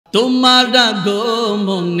তোমার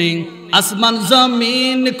আগমনে আসমান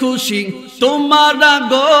জমিন খুশি, তোমার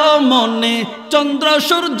আগমনে চন্দ্র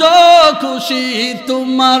সূর্য খুশি,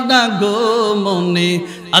 তোমার আগমনে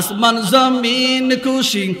আসমান জমিন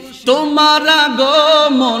খুশি, তোমার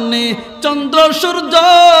আগমনে চন্দ্র সূর্য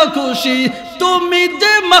খুশি। তুমি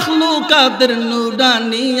যে মখলুকাতের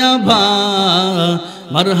নুরানিয়া ভা,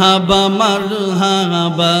 মারহাবা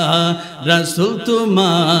মারহাবা রাসূল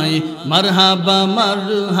তোমায়, মারহাবা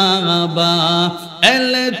মারহাবা।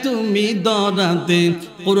 এলে তুমি দরাতে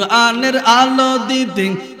কুরআনের আলো দিতে,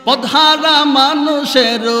 পথহারা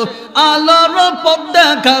মানুষের আলোর পথ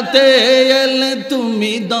দেখাতে। এলে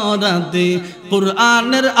তুমি দরাতে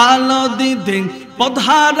কুরআনের আলো দিতে,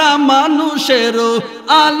 পথহারা মানুষের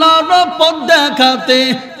আলোর পথ দেখাতে।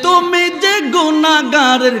 তুমি যে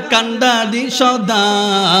গুনাহগারের কান্ডারি সদা,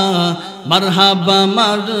 মারহাবা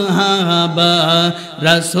মারহাবা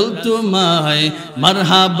রাসূল তোমায়,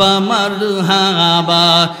 মারহাবা মারহাবা।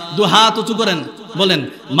 দু হাত উঁচু করেন, বলেন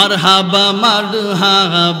মারহাবা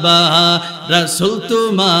মারহাবা রাসূল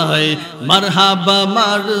তোমায়, মারহাবা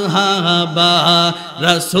মারহাবা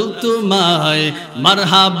রাসূল তোমায়,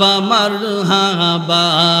 মারহাবা মারহাবা।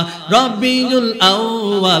 রবিউল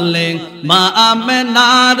আউয়ালে মা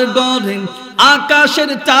আমেনার ঘরে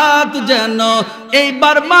আকাশের চাঁদ যেন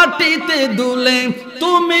এইবার মাটিতে দুলে।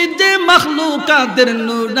 তুমি যে মখলুকাতের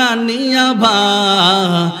নুরানিয়া ভা,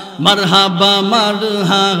 মারহাবা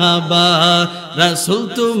মারহাবা রাসূল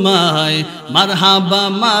তোমায়, মারহাবা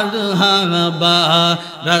মারহাবা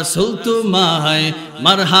রাসূল তোমায়,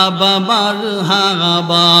 মারহাবা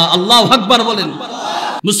মারহাবা। আল্লাহু আকবার বলেন।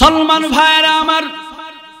 মুসলমান ভাইরা আমার,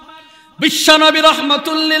 বিশ্বনবী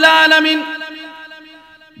রাহমাতুল লিল আলামিন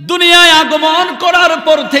দুনিয়ায় আগমন করার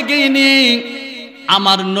পর থেকেই নিয়ে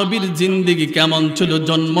আমার নবীর জিন্দেগি কেমন ছিল,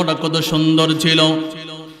 জন্মটা কত সুন্দর ছিল।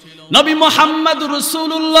 নবী মুহাম্মদ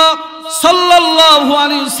রাসূলুল্লাহ সাল্লাল্লাহু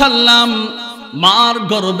আলাইহি সাল্লাম মার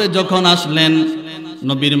গর্ভে যখন আসলেন,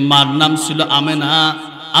 নবীর মার নাম ছিল আমেনা,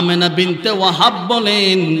 আমেনা বিনতে ওয়াহাব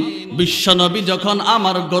বলেন। বিশ্বনবী যখন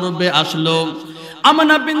আমার গর্ভে আসলো,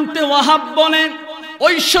 আমেনা বিনতে ওয়াহাব বলেন,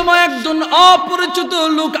 ওই সময় একজন অপরিচিত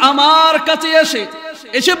লোক আমার কাছে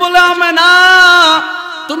এসে বলে, আমেনা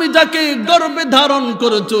তুমি যাকে গর্ভে ধারণ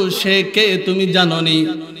করেছো সে কে তুমি জানোনি?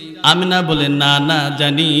 আমেনা বলে, না না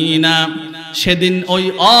জানি না। সেদিন ওই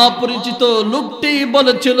অপরিচিত লোকটি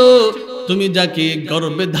বলেছিল, তুমি যাকে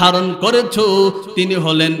গর্ভে ধারণ করেছো তিনি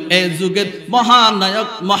হলেন এই যুগের মহানায়ক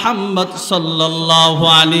মুহাম্মদ সাল্লাল্লাহু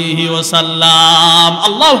আলাইহি ওয়াসাল্লাম।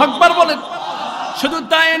 আল্লাহু আকবার বলেন। শুধু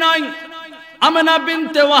তাই নয়, আমেনা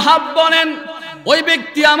বিনতে ওয়াহাব বলেন, ওই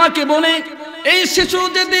ব্যক্তি আমাকে বলে, এই শিশু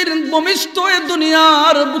যেদিন ভূমিষ্ঠ হয়ে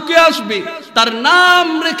দুনিয়ার বুকে আসবে তার নাম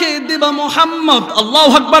রেখে দিবা মুহাম্মদ।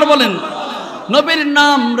 আল্লাহু আকবার বলেন। নবীর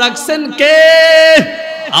নাম রাখছেন কে?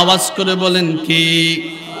 আওয়াজ করে বলেন কি?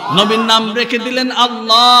 নবীর নাম রেখে দিলেন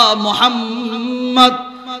আল্লাহ, মুহাম্মদ।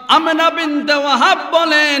 আমেনা বিনতে ওয়াহাব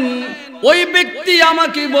বলেন, ওই ব্যক্তি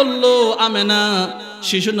আমাকে বলল, আমেনা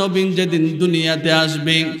শিশু নবী যেদিন দুনিয়াতে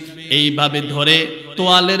আসবে এইভাবে ধরে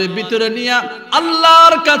তোয়ালের ভিতরে নিয়ে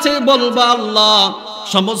আল্লাহর কাছে বলবা, আল্লাহ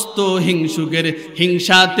সমস্ত হিংসুকের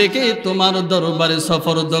হিংসা থেকে তোমার দরবারে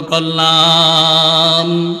সুপর্দ করলাম।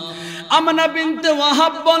 আমেনা বিনতে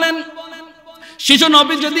ওয়াহাব বলেন, শিশু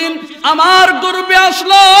নবী যেদিন আমার গর্ভে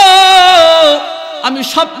আসলো আমি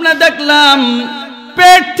স্বপ্নে দেখলাম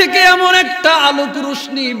পেট থেকে এমন একটা আলোক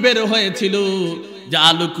রোশনি বের হয়েছিল, যে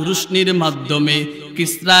আলোক রোশনির মাধ্যমে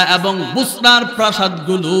কিসরা এবং বুসরার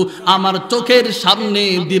প্রাসাদগুলো আমার চোখের সামনে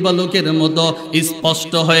দিবালোকের মতো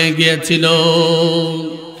স্পষ্ট হয়ে গিয়েছিল।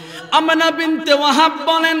 আমেনা বিনতে ওয়াহাব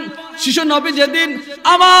বলেন, শিশু নবী যেদিন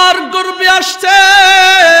আমার গর্ভে আসছে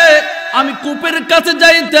আমি কূপের কাছে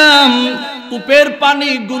যাইতাম, কূপের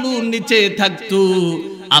পানিগুলো নিচে থাকতো,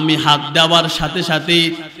 আমি হাত দেওয়ার সাথে সাথে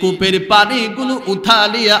কূপের পানিগুলো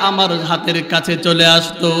উঠালিয়া আমার হাতের কাছে চলে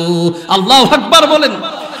আসতো। আল্লাহু আকবার বলেন।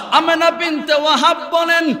 আমেনা বিনতে ওয়াহাব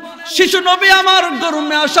বলেন, শিশু নবী আমার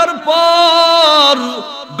গর্ভে আসার পর,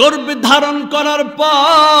 গর্ভে ধারণ করার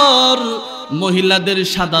পর মহিলাদের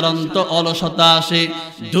সাধারণত অলসতা আসে,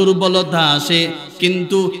 দুর্বলতা আসে,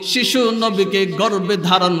 কিন্তু শিশু নবীকে গর্ভে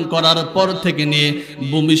ধারণ করার পর থেকে নিয়ে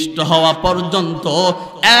ভূমিষ্ঠ হওয়া পর্যন্ত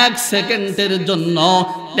 1 সেকেন্ডের জন্য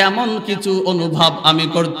তেমন কিছু অনুভব আমি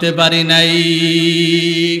করতে পারি নাই।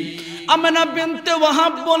 আমেনা বিনতে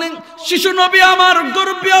ওয়াহাব বলেন, শিশু নবী আমার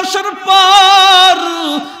গর্ভে আসার পর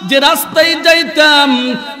যে রাস্তায় যাইতাম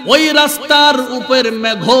ওই রাস্তার উপর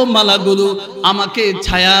মেঘমালাগুলো আমাকে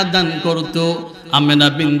ছায়া দান করত, আমেনা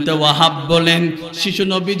বিনতে ওয়াহাব বলেন শিশু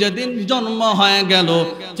নবী যেদিন জন্ম হয়ে গেল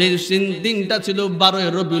সেই দিনটা ছিল 12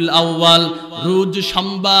 রবিউল আউয়াল, রোজ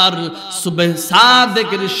সোমবার সুবহ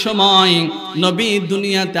সাদেকের সময় নবী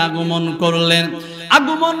দুনিয়াতে আগমন করলেন।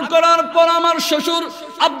 আগমন করার পর আমার শ্বশুর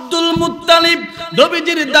আব্দুল মুত্তালিব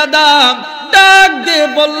নবীজির দাদা ডাক দিয়ে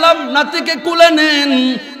বললাম নাতিকে কুলে নেন।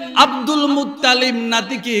 আব্দুল মুত্তালিব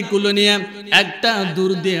নাতিকে কুলে নিয়ে একটা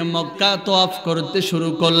দূর দিয়ে মক্কা তওয়াফ করতে শুরু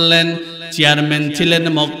করলেন। চেয়ারম্যান ছিলেন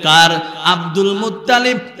মক্কার আব্দুল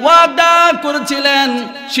মুত্তালিব, ওয়াদা করেছিলেন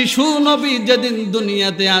শিশু নবী যেদিন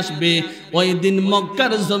দুনিয়াতে আসবে ওই দিন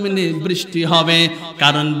মক্কার জমিনে বৃষ্টি হবে,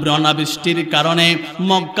 কারণ অনাবৃষ্টির কারণে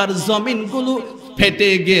মক্কার জমিনগুলো ফেটে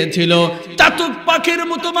গিয়েছিল। চাতক পাখির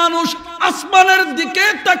মতো মানুষ আসমানের দিকে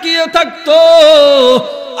তাকিয়ে থাকতো।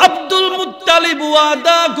 আব্দুল মুত্তালিব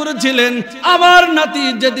ওয়াদা করেছিলেন আমার নাতি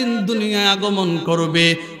যেদিন দুনিয়ায় আগমন করবে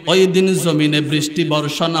ওই দিন জমিনে বৃষ্টি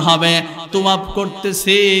বর্ষণ হবে। তওয়াফ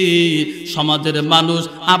করতেছে, সমাজের মানুষ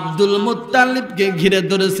আব্দুল মুত্তালিবকে ঘিরে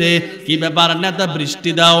ধরেছে, কি ব্যাপার নেতা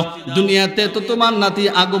বৃষ্টি দাও, দুনিয়াতে তো তোমার নাতি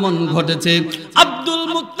আগমন ঘটেছে। আব্দুল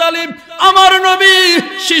মুত্তালিব আমার নবী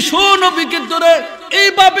শিশু নবীকে ধরে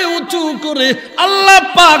এইভাবে উঁচু করে আল্লাহ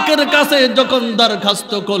পাকের কাছে যখন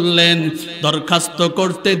দরখাস্ত করলেন, দরখাস্ত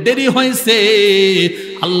করতে দেরি হয়েছে,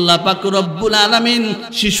 আল্লাহ পাক রব্বুল আলামিন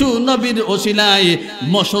শিশু নবীর ওসিলায়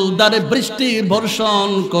মুষলধারে বৃষ্টি বর্ষণ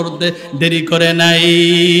করতে দেরি করে নাই।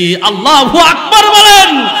 আল্লাহু আকবার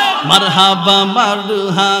বলেন। মারহাবা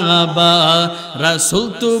মারহাবা রাসূল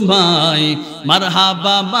তোমায়,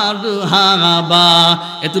 মারহাবা মারহাবা।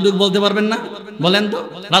 এতটুকু বলতে পারবেন না? বলেন তো,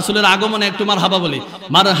 রাসূলের আগমনে একটু মারহাবা বলি।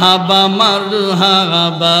 মারহাবা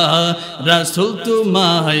মারহাবা রাসূল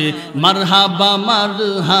তোমায়, মারহাবা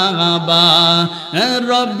মারহাবা।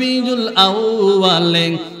 রবিউল আউয়ালে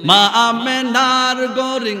মা আমেনার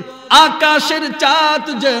গরে আকাশের চাঁদ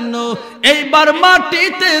যেন এইবার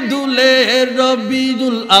মাটিতে দুলে।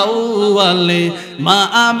 রবিউল আউয়ালে মা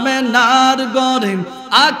আমেনার গরে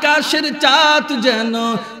আকাশের চাঁদ যেন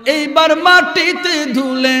এইবার মাটিতে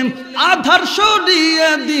ধুলে। আধার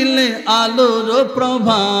সরিয়ে দিলে আলোর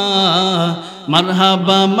প্রভা।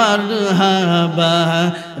 মারহাবা মারহাবা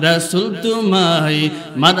রাসূল তোমায়,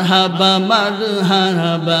 মারহাবা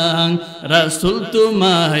মারহাবা রাসূল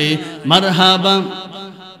তোমায়, মারহাবা।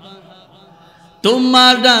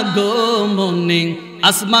 তোমার আগমনে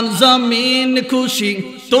আসমান জমিন খুশি,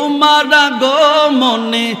 তোমার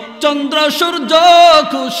আগমনে চন্দ্র সূর্য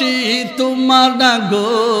খুশি। তোমার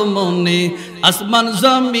আগমনে আসমান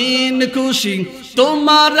জমিন খুশি,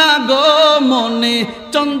 তোমার আগমনে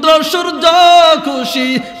চন্দ্র সূর্য খুশি।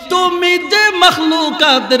 তুমি যে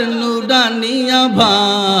মখলুকাতের নূরানী আভা।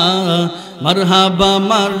 মারহাবা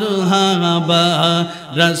মারহাবা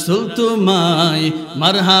রাসূল তোমায়,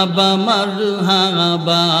 মারহাবা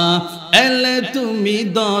মারহাবা। এলে তুমি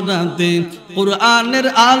দরাতে কুরআনের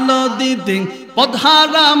আলো দিতে,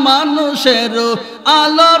 পথহারা মানুষের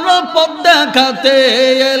আলোর পথ দেখাতে।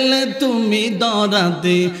 এলে তুমি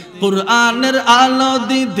দরাতে কুরআনের আলো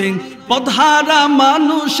দিতে, পথহারা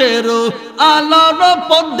মানুষের আলোর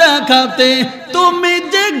পথ দেখাতে। তুমি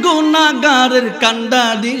যে গুনাহগারের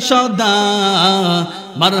কান্ডারি সদা।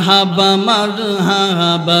 মারহাবা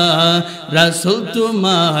মারহাবা রাসূল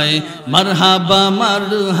তোমায়, মারহাবা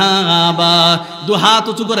মারহাবা। দু হাত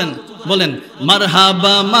উঁচু করেন, বলেন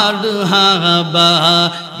মারহাবা মারহাবা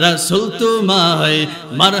রাসূল তোমায়,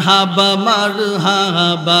 মারহাবা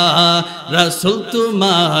মারহাবা রাসূল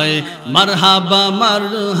তোমায়, মারহাবা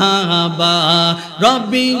মারহাবা।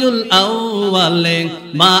 রবিউল আউয়ালে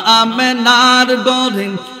মা আমেনার গরে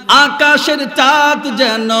আকাশের চাঁদ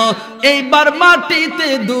যেন এইবার মাটিতে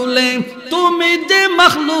দুলে। তুমি যে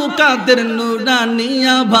মখলুকাতের নূরানী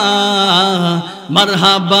আভা।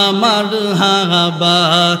 মারহাবা মারহাবা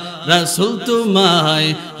রাসূল তোমায়,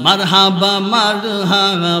 মারহাবা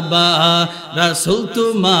মারহাবা রাসূল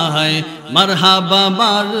তোমায়, মারহাবা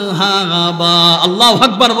মারহাবা। আল্লাহু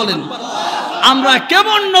আকবার বলেন। আমরা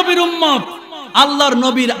কেমন নবীর উম্মত, আল্লাহর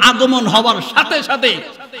নবীর আগমন হওয়ার সাথে সাথে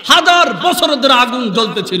হাজার বছর ধরে আগুন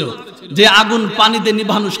জ্বলতেছিল, যে আগুন পানিতে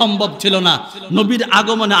নিভানো সম্ভব ছিল না, নবীর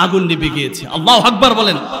আগমনে আগুন নিভে গিয়েছে। আল্লাহু আকবার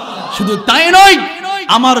বলেন। শুধু তাই নয়,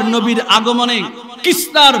 আমার নবীর আগমনে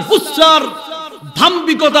কিসরার বুসরার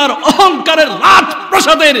ধাম্বিকতার অহংকারের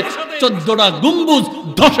রাজপ্রাসাদের 14টা গম্বুজ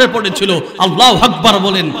ধসে পড়েছিল। আল্লাহু আকবার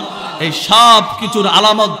বলেন। এই সব কিছুর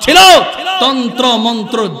আলামত ছিল তন্ত্র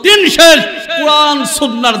মন্ত্র দিন শেষ, কুরআন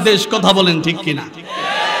সুন্নাহর দেশ। কথা বলেন ঠিক কিনা?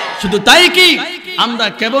 শুধু তাই কি, আমরা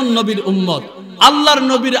কেবল নবীর উম্মত। আল্লাহর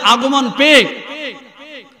নবীর আগমন পেয়ে,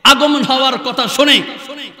 আগমন হওয়ার কথা শুনে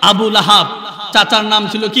আবু লাহাব, চাচার নাম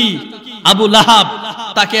ছিল কি? আবু লাহাব।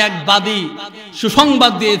 তাকে এক বাদী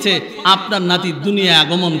সুসংবাদ দিয়েছে, আপনার নাতি দুনিয়ায়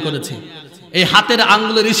আগমন করেছে। এই হাতের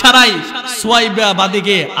আঙ্গুলের ইশারায় সুয়াইবা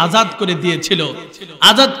বাদীকে আজাদ করে দিয়েছিল।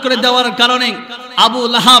 আজাদ করে দেওয়ার কারণে আবু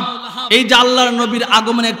লাহাব এই যে আল্লাহর নবীর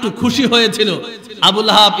আগমনে একটু খুশি হয়েছিল। আবু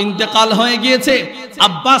লাহাব ইন্তেকাল হয়ে গিয়েছে।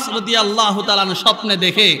 আব্বাস রাদিয়াল্লাহু তাআলা স্বপ্নে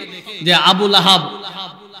দেখে যে আবু লাহাব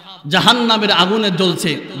জাহান্নামের আগুনে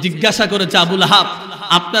জ্বলছে। জিজ্ঞাসা করেছে, আবু লাহাব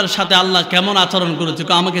আপনার সাথে আল্লাহ কেমন আচরণ করেছে?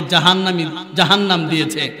 আমাকে জাহান্নাম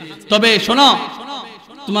দিয়েছে। তবে শোনো,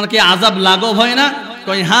 তোমার কি আযাব লাঘব হয় না?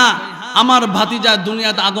 কই হ্যাঁ, আমার ভাতিজা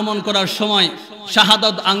দুনিয়াতে আগমন করার সময়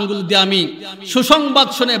শাহাদাত আঙ্গুল দিয়ে আমি সুসংবাদ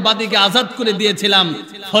শুনে বাদীকে আজাদ করে দিয়েছিলাম।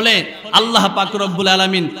 ফলে আল্লাহ পাক রব্বুল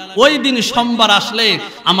আলামিন ওই দিন সোমবার আসলে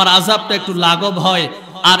আমার আযাবটা একটু লাঘব হয়,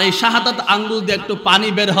 আর এই শাহাদাত আঙ্গুল দিয়ে একটু পানি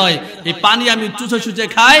বের হয়, এই পানি আমি চুষে চুষে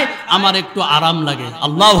খাই, আমার একটু আরাম লাগে।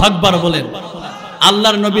 আল্লাহু আকবার বলেন।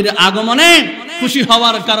 আল্লাহর নবীর আগমনে খুশি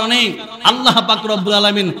হওয়ার কারণে আল্লাহ পাক রব্বুল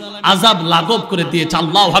আলামিন আযাব লাঘব করে দিয়েছে।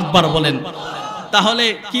 আল্লাহু আকবার বলেন। তাহলে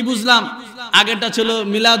কি বুঝলাম? আগেটা ছিল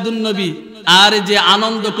মিলাদুন নবী, আর যে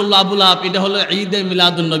আনন্দ করলো আবু লাহাব, এটা হলো ঈদে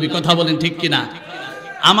মিলাদুন নবী। কথা বলেন ঠিক কিনা?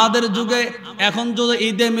 আমাদের যুগে এখন যদি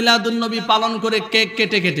ঈদে মিলাদুন নবী পালন করে কেক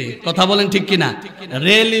কেটে কেটে, কথা বলেন ঠিক কিনা,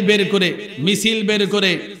 র্যালি বের করে, মিছিল বের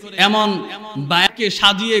করে, এমন বাইকে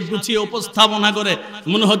সাজিয়ে গুছিয়ে উপস্থাপনা করে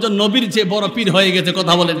মনে হচ্ছে নবীর যে বড় পীর হয়ে গেছে।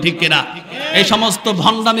 কথা বলেন ঠিক কিনা? এই সমস্ত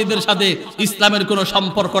ভণ্ডামিদের সাথে ইসলামের কোনো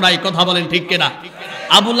সম্পর্ক নাই। কথা বলেন ঠিক কিনা?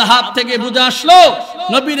 আবু লাহাব থেকে বুঝে আসলো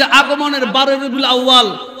নবীর আগমনের 12 রবিউল আউয়াল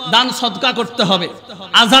দান সদকা করতে হবে।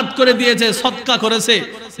 আজাদ করে দিয়েছে, সদকা করেছে।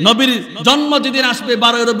 নবীর জন্ম যেদিন আসবে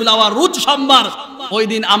 12 রবিউল আউয়াল রোজ সোমবার, ওই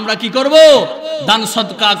দিন আমরা কি করব? দান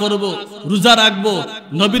সদকা করব, রোজা রাখবো,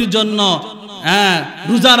 নবীর জন্য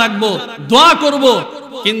রোজা রাখবো, দোয়া করব।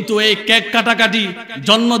 কিন্তু এই কেক কাটাকাটি,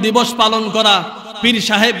 জন্ম দিবস পালন করা, পীর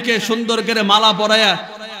সাহেবকে সুন্দর করে মালা পরায়া,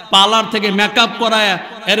 পার্লার থেকে মেকআপ করায়া,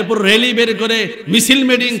 এরপর র্যালি বের করে মিছিল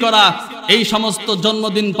মিটিং করা, এই সমস্ত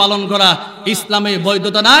জন্মদিন পালন করা ইসলামে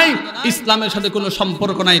বৈধতা নাই, ইসলামের সাথে কোনো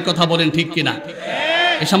সম্পর্ক নাই। কথা বলেন ঠিক কিনা?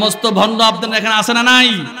 এই সমস্ত ভণ্ড আপনাদের এখানে আছে না নাই?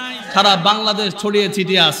 সারা বাংলাদেশ ছড়িয়ে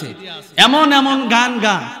ছিটিয়ে আছে। এমন এমন গান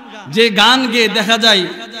গান, যে গান গেয়ে দেখা যায়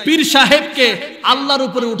পীর সাহেবকে আল্লাহর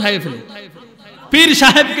উপরে উঠায় ফেলে, পীর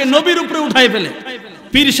সাহেবকে নবীর উপরে উঠায় ফেলে,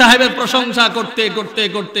 পীর সাহেবের প্রশংসা করতে করতে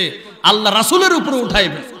করতে আল্লাহ রাসূলের উপরে উঠায়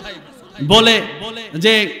ফেলে। বলে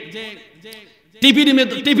যে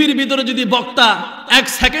টিভির ভিতরে যদি বক্তা 1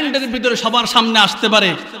 সেকেন্ডের ভিতরে সবার সামনে আসতে পারে,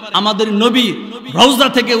 আমাদের নবী রওজা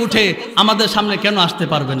থেকে উঠে আমাদের সামনে কেন আসতে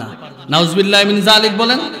পারবে না? নাউজুবিল্লাহি মিন যালিক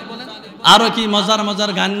বলেন। আরো কি মজার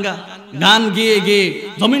মজার গান গেয়ে গেয়ে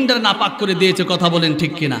জমিনটা নাপাক করে দিয়েছে। কথা বলেন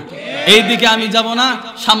ঠিক কিনা? এই দিকে আমি যাব না,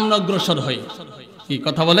 সামনে অগ্রসর হই। কি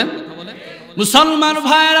কথা বলেন? মুসলমান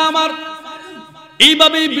ভাইরা আমার,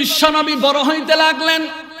 এইভাবেই বিশ্বনবী বড় হইতে লাগলেন।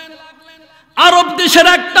 আরব দেশের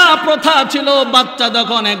একটা প্রথা ছিল, বাচ্চা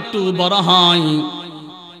যখন একটু বড় হয়,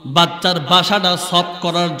 বাচ্চার বাসাটা সফট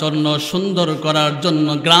করার জন্য, সুন্দর করার জন্য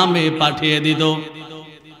গ্রামে পাঠিয়ে দিত।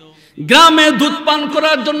 গ্রামে দুধ পান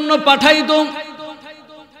করার জন্য পাঠাইত।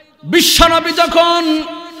 বিশ্বনবী যখন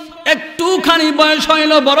একটুখানি বয়স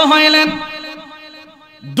হইল, বড় হইলেন,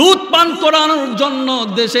 দুধ পান করানোর জন্য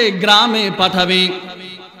দেশে গ্রামে পাঠাবে।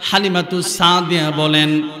 হালিমাতুস সাদিয়া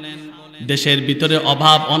বলেন, দেশের ভিতরে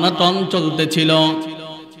অভাব অনটন চলতেছিল।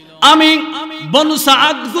 আমি বনু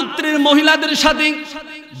সাদ গোত্রের মহিলাদের সাথে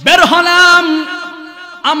বের হলাম।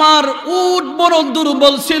 আমার উট বড়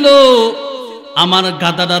দুর্বল ছিল, আমার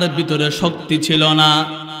গাদাটার ভিতরে শক্তি ছিল না।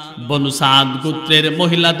 বনু সাদ গোত্রের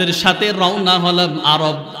মহিলাদের সাথে রওনা হলাম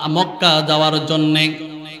আরব মক্কা যাওয়ার জন্য।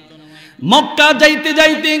 মক্কা যাইতে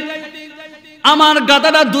যাইতে আমার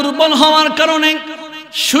গাদাটা দুর্বল হওয়ার কারণে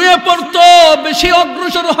শুয়ে পড়তো, বেশি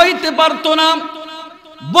অগ্রসর হইতে পারতো না।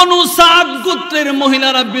 বনু সাদ গোত্রের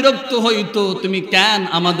মহিলারা বিরক্ত হইতো, তুমি কেন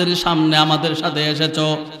আমাদের সামনে আমাদের সাথে এসেছো?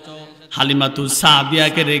 হালিমাতুস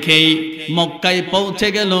সাদিয়াকে রেখেই মক্কায় পৌঁছে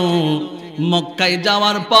গেল। মক্কায়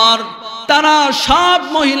যাওয়ার পর তারা সব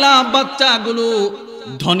মহিলা বাচ্চাগুলো,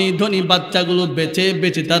 ধনী ধনী বাচ্চাগুলো বেছে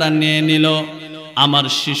বেছে তারা নিয়ে নিল। আমার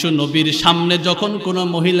শিশু নবীর সামনে যখন কোনো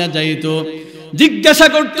মহিলা যাইত, জিজ্ঞাসা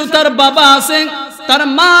করত তার বাবা আছে, তার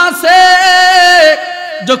মা আছে।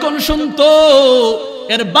 যখন শুনতো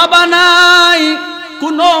এর বাবা নাই,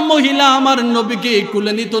 কোন মহিলা আমার নবীকে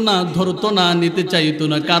কুলে নিত না, ধরতো না, নিতে চাইতো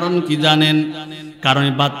না। কারণ কি জানেন? কারণ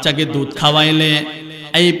বাচ্চাকে দুধ খাওয়াইলে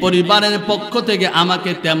এই পরিবারের পক্ষ থেকে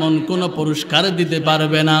আমাকে তেমন কোনো পুরস্কার দিতে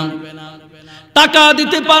পারবে না, টাকা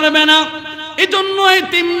দিতে পারবে না। এই জন্য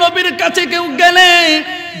এতিম নবীর কাছে কেউ গেলে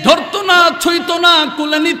ধরতো না, ছুঁইতো না,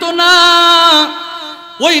 কুলে নিত না।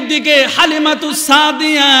 ওইদিকে হালিমাতুস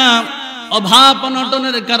সাদিয়া অভাব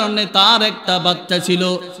অনটনের কারণে তার একটা বাচ্চা ছিল,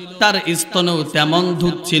 তার স্তনেও তেমন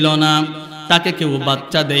দুধ ছিল না, তাকে কেউ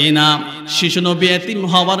বাচ্চা দেয় না। শিশু নবী এতিম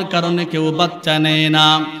হওয়ার কারণে কেউ বাচ্চা নেয় না।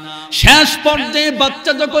 শেষ পর্যায়ে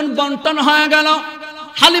বাচ্চা যখন বন্টন হয়ে গেল,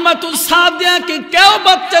 হালিমাতুস সাদিয়াকে কেউ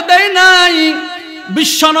বাচ্চা দেয় নাই।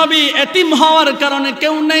 বিশ্বনবী এতিম হওয়ার কারণে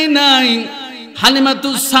কেউ নেয় নাই।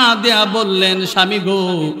 হালিমাতুস সাদিয়া বললেন, স্বামী গো,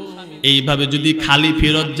 এইভাবে যদি খালি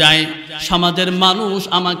ফেরত যায়, সমাজের মানুষ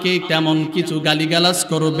আমাকে কেমন কিছু গালিগালাজ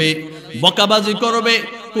করবে, বকাবাজি করবে,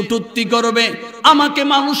 কটূক্তি করবে, আমাকে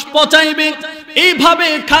মানুষ পচাইবে। এইভাবে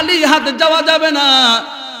খালি হাতে যাওয়া যাবে না।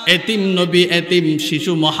 এতিম নবী এতিম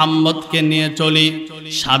শিশু মোহাম্মদকে নিয়ে চলি।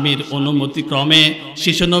 স্বামীর অনুমতি ক্রমে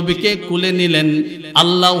শিশু নবীকে কুলে নিলেন।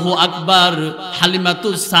 আল্লাহু আকবার।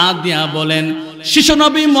 হালিমাতুস সাদিয়া বলেন, শিশু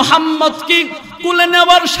নবী মোহাম্মদকে কুলে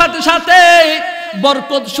নেওয়ার সাথে সাথে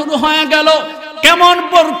বরকত শুরু হয়ে গেল। কেমন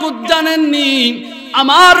বরকত জানেননি?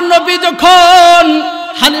 আমার নবী যখন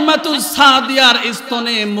হালিমাতুস সাদিয়ার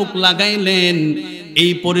স্তনে মুখ লাগাইলেন,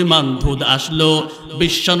 এই পরিমাণ দুধ আসলো।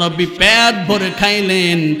 বিশ্ব নবী পেট ভরে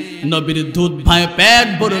খাইলেন, নবীর দুধ ভাই পেট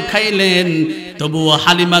ভরে খাইলেন, তবুও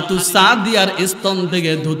হালিমাতুস সাদিয়ার স্তন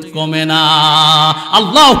থেকে দুধ কমে না।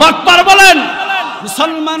 আল্লাহু আকবার বলেন।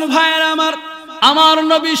 মুসলমান ভাইয়েরা আমার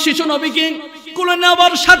নবী শিশু নবীকে কুলে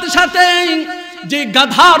নেওয়ার সাথে সাথে যে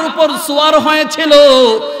গাধার উপর সওয়ার হয়েছিল,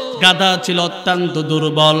 গাধা ছিল অত্যন্ত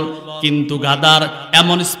দুর্বল, কিন্তু গাধার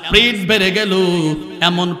এমন স্পিড বেড়ে গেল,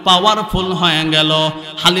 এমন পাওয়ারফুল হয়ে গেল,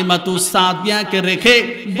 হালিমাতুস সাদিয়াকে রেখে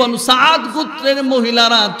বনু সাদ গোত্রের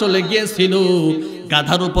মহিলারা চলে গিয়েছিল।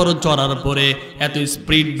 গাধার উপর চড়ার পরে এত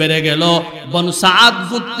স্পিড বেড়ে গেল, বনু সাদ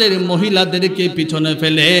গোত্রের মহিলাদেরকে পিছনে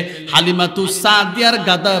ফেলে হালিমাতুস সাদিয়ার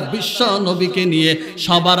গাধা বিশ্ব নবীকে নিয়ে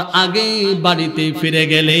সবার আগে বাড়িতে ফিরে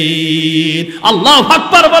গেলেন। আল্লাহু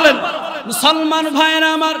আকবার বলেন। মুসলমান ভাইরা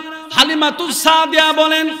আমার, হালিমাতুস সাদিয়া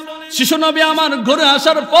বলেন, শিশু নবী আমার ঘরে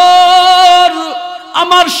আসার পর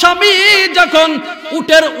আমার স্বামী যখন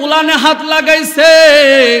উটের উলানে হাত লাগাইছে,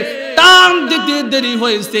 টান দিতে দেরি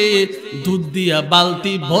হয়েছে, দুধ দিয়া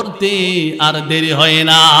বালতি ভরতে আর দেরি হয়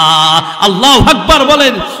না। আল্লাহু আকবার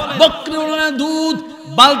বলেন। বকরি উলানে দুধ,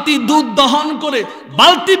 বালতি দুধ দহন করে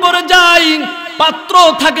বালতি ভরে যায়, পাত্র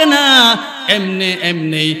থাকে না। এমনি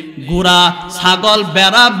এমনি গুড়া, ছাগল,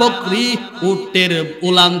 বেড়া, বকরি, উটের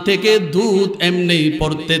উলান থেকে দুধ এমনি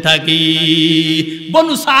পড়তে থাকি।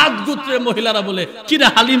 বনু সাদ গোত্রের মহিলারা বলে, কিরে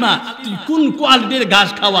হালিমা, তুই কোন কোয়ালিটির ঘাস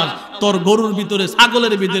খাওয়াস? তোর গরুর ভিতরে,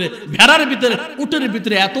 ছাগলের ভিতরে, ভেড়ার ভিতরে, উটের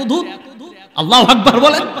ভিতরে এত দুধ? আল্লাহু আকবার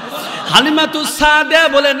বলেন। হালিমাতুস সাদিয়া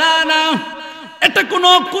বলে, না না, এটা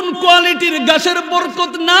কোন কোয়ালিটির ঘাসের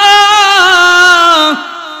বরকত না,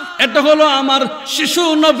 এটা হলো আমার শিশু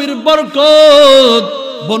নবীর বরকত।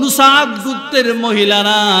 বনু সাদ গোত্রের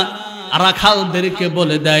মহিলারা রাখালদেরকে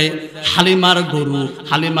বলে দেয়, হালিমার গরু,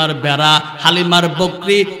 হালিমার বেড়া, হালিমার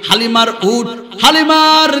বকরি, হালিমার উট,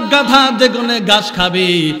 হালিমার গাধা যেখানে ঘাস খাবে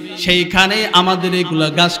সেইখানে আমাদের এগুলো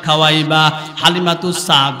ঘাস খাওয়াইবা। হালিমাতুস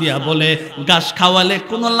সাদিয়া বলে, ঘাস খাওয়ালে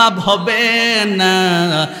কোনো লাভ হবে না,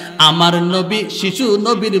 আমার নবী শিশু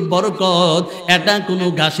নবীর বরকত, এটা কোনো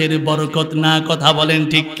ঘাসের বরকত না। কথা বলেন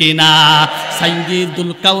ঠিক কিনা?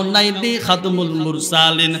 সাইয়্যিদুল কাউনাইনি খাতমুল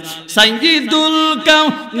মুরসালিন, সাইয়্যিদুল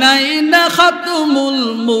কাউনাইন খাতমুল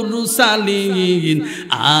মুরসালিন,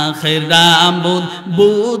 আখিরামুদ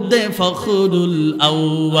বুদে ফখরুল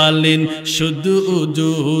আউয়ালিন, শুধু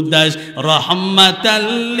উজুদাস রহমাতাল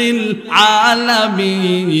লিল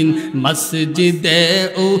আলামিন, মসজিদে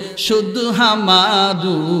ও শুধু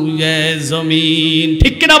হামারু ইয়ে জমিন।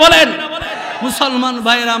 ঠিক কিনা বলেন? মুসলমান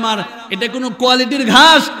ভাইরা আমার, এটা কোনো কোয়ালিটির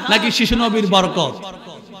ঘাস নাকি শিশু নবীর বরকত?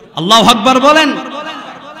 আল্লাহু আকবার বলেন।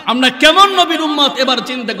 আমরা কেমন নবীর উম্মত এবার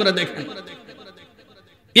চিন্তা করে দেখেন।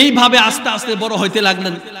 এইভাবে আস্তে আস্তে বড় হইতে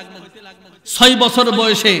লাগলেন। 6 বছর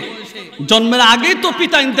বয়সে, জন্মের আগেই তো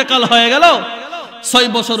পিতা ইন্তেকাল হয়ে গেল, 6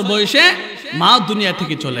 বছর বয়সে মা দুনিয়া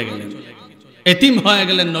থেকে চলে গেলেন, এতিম হয়ে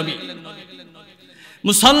গেলেন নবী।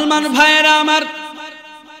 মুসলমান ভাইয়েরা আমার,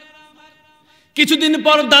 কিছুদিন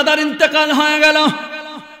পর দাদার ইন্তেকাল হয়ে গেল।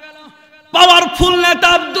 পাওয়ারফুল নেতা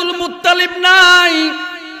আব্দুল মুত্তালিব নাই,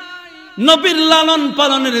 নবীর লালন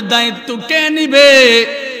পালনের দায়িত্ব কে নিবে?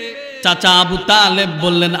 চাচা আবু তালেব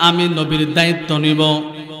বললেন, আমি নবীর দায়িত্ব নিব।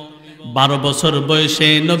 12 বছর বয়সে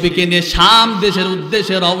নবীকে নিয়ে শাম দেশের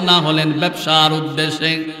উদ্দেশ্যে রওনা হলেন। ব্যবসার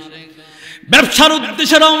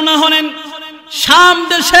উদ্দেশ্যে রওনা হলেন শাম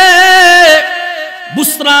দেশে।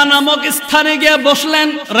 বুসরা নামক স্থানে গিয়ে বসলেন,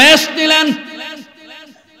 রেস্ট নিলেন।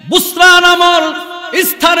 বুসরা নামক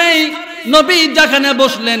স্থানে নবী যেখানে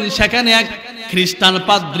বসলেন সেখানে এক খ্রিস্টান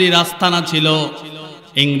পাদ্রীর আস্তানা ছিল।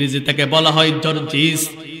 ইংরেজি থেকে বলা হয় জর্জিস।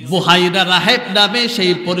 বুহাইরা রাহেব নামে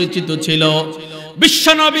সেই পরিচিত ছিল।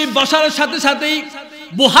 বিশ্বনবী বসার সাথে সাথেই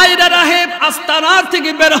বুহাইরা রাহেব আস্তানা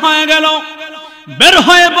থেকে বের হয়ে গেল। বের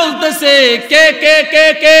হয়ে বলতেছে কে কে কে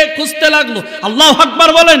কে খুঁজতে লাগলো। আল্লাহু আকবার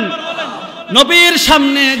বলেন। নবীর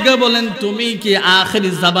সামনে গিয়ে বলেন তুমি কি আখির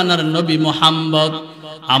জামানার নবী মুহাম্মদ?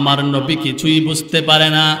 আমার নবী কিছুই বুঝতে পারে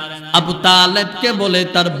না। আবু তালেবকে বলে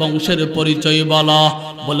তার বংশের পরিচয় বলো।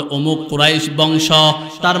 বলে অমুক কুরাইশ বংশ।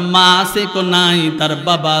 তার মা আছে কো নাই, তার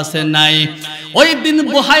বাবা আছে নাই। ওই দিন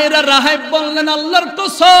বুহাইরা রাহেব বললেন আল্লাহর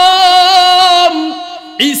কসম,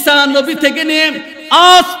 ঈসা নবী থেকে নিয়ে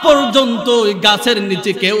আজ পর্যন্ত ওই গাছের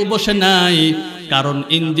নিচে কেউ বসে নাই। কারণ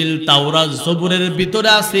ইনজিল তাওরাত জবুরের ভিতরে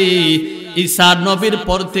আছে ঈসা নবীর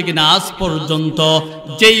পর থেকে না আজ পর্যন্ত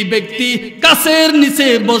যেই ব্যক্তি গাছের নিচে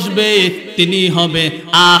বসবে তিনি হবে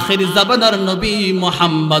আখির জামানার নবী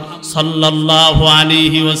মুহাম্মদ সাল্লাল্লাহু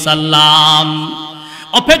আলাইহি ওয়াসাল্লাম।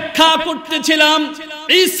 অপেক্ষা করতেছিলাম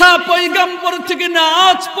ঈসা পয়গম্বর থেকে না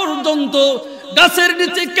আজ পর্যন্ত গাছের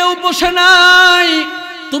নিচে কেউ বসে নাই।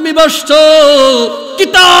 তুমি বসছো,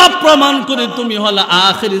 কিতাব প্রমাণ করে তুমি হলো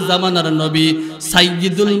আখির জামানার নবী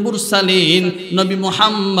সাইয়্যিদুল মুরসালিন নবী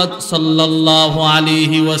মুহাম্মদ সাল্লাল্লাহু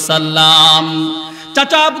আলাইহি ওয়াসাল্লাম।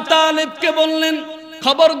 চাচা আবু তালেবকে বললেন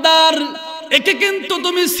খবরদার, একে কিন্তু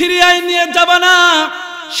তুমি সিরিয়ায় নিয়ে যাবা না,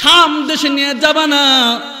 শাম দেশে নিয়ে যাবা না।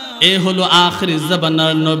 এ হলো আখির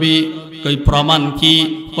জামানার নবী। কই প্রমাণ কি?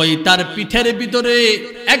 কই তার পিঠের ভিতরে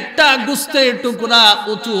একটা গোস্তের টুকরা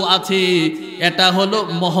উঁচু আছে, এটা হলো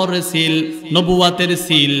মোহরের সিল, নবুয়াতের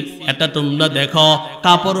সিল। এটা তোমরা দেখো,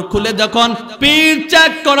 কাপড় খুলে যখন পিঠ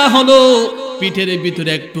চেক করা হলো পিঠের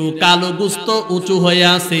ভিতরে একটু কালো গোস্ত উঁচু হয়ে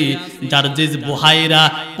আছে। যার যে বুহাইরা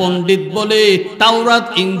পণ্ডিত বলে তাওরাত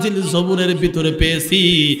ইনজিল জবুরের ভিতরে পেয়েছি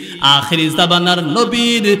আখির জামানার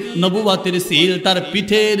নবীর নবুয়াতের সিল তার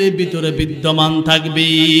পিঠের ভিতরে বিদ্যমান থাকবে।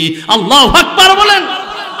 আল্লাহু আকবার বলেন।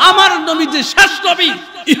 আমার নবী যে শেষ নবী,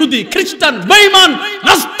 ইহুদি খ্রিস্টান বেঈমান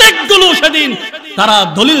নাস্তিকগুলো সেদিন তারা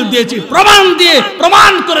দলিল দিয়েছে, প্রমাণ দিয়ে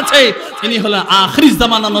প্রমাণ করেছে ইনি হলেন আখির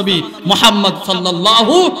জামানা নবী মুহাম্মদ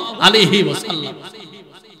সাল্লাল্লাহু আলাইহি ওয়াসাল্লাম।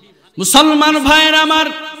 মুসলমান ভাইরা আমার,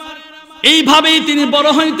 এইভাবেই তিনি বড়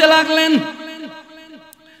হইতে লাগলেন।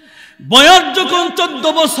 বয়স যখন 14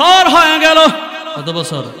 বছর হয়ে গেল, কত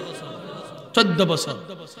বছর? 14 বছর।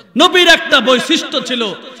 নবীর একটা বৈশিষ্ট্য ছিল,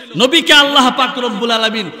 নবীকে আল্লাহ পাক রব্বুল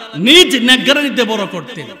আলামিন নিজ নিগরানিতে বড়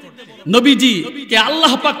করতেন। নবীজি কে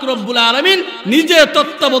আল্লাহ পাক রব্বুল আলামিন নিজে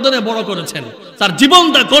তত্ত্বাবধানে বড় করেছেন। তার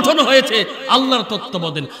জীবনটা গঠন হয়েছে আল্লাহর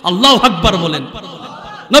তত্ত্বাবধানে। আল্লাহু আকবার বলেন।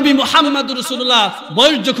 নবী মুহাম্মদুর রাসূলুল্লাহ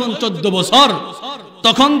বয়স যখন 14 বছর,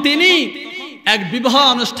 তখন তিনি এক বিবাহ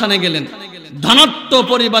অনুষ্ঠানে গেলেন। ধনাঢ্য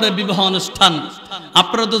পরিবারের বিবাহ অনুষ্ঠান।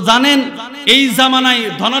 আপনারা তো জানেন এই জামানায়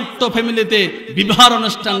ধনাঢ্য ফ্যামিলিতে বিবাহ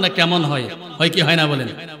অনুষ্ঠানটা কেমন হয়, হয় কি হয় না বলেন?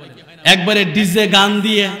 একবারে ডিজে গান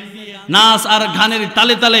দিয়ে নাচ আর গানের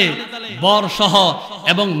তালে তালে বর সহ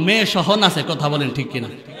এবং মেয়ে সহ নাচে। কথা বলেন ঠিক কিনা?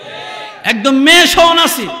 একদম মেয়ে সহ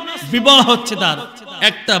নাচে। বিবাহ হচ্ছে তার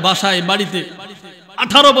একটা বাসায়, বাড়িতে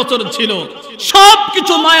 18 বছর ছিল।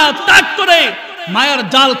 সবকিছু মায়া ত্যাগ করে মায়ার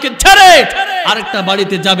জালকে ছেড়ে আরেকটা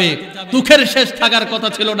বাড়িতে যাবে। দুঃখের শেষ থাকার কথা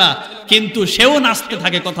ছিল না, কিন্তু সেও নাচতে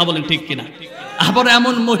থাকে। কথা বলেন ঠিক কিনা? আবার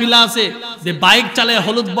এমন মহিলা আছে যে বাইক চালায়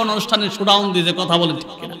হলুদ বন অনুষ্ঠানে শোডাউন দিয়েছে। কথা বলেন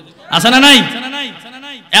ঠিক কিনা? আছে না নাই?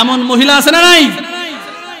 এমন মহিলা আছে না নাই?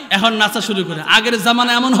 এখন নাচা শুরু করে। আগের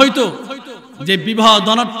জামানা এমন হইতো যে বিবাহ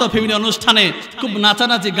ধনাঢ্য ফ্যামিলি অনুষ্ঠানে খুব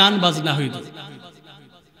নাচানাচি গান বাজনা হইতো।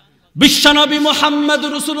 বিশ্বনবী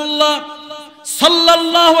মুহাম্মদুর রাসূলুল্লাহ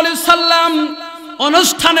সাল্লাল্লাহু আলাইহি সাল্লাম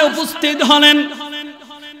অনুষ্ঠানে উপস্থিত হলেন।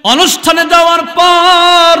 অনুষ্ঠানে যাওয়ার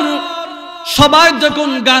পর সবাই যখন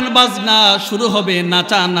গান বাজনা শুরু হবে,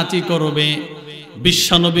 নাচানাচি করবে,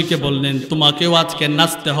 বিশ্বনবীকে বললেন তোমাকেও আজকে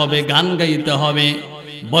নাচতে হবে, গান গাইতে হবে।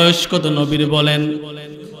 বয়স কত নবীর বলেন?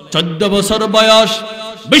 14 বছর বয়স।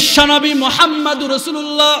 বিশ্বনবী মুহাম্মদুর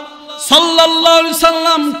রাসূলুল্লাহ সাল্লাল্লাহু আলাইহি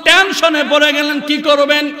সাল্লাম টেনশনে পড়ে গেলেন, কি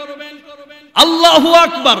করবেন? আল্লাহু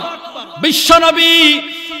আকবার। বিশ্বনবী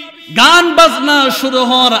গান বাজনা শুরু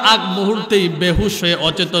হওয়ার আগ মুহূর্তেই বেহুশ হয়ে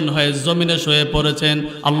অচেতন হয়ে জমিনে শুয়ে পড়েছেন।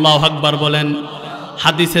 আল্লাহু আকবার বলেন।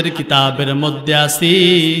 হাদিসের কিতাবের মধ্যে আছে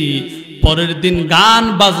পরের দিন গান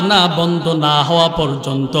বাজনা বন্ধ না হওয়া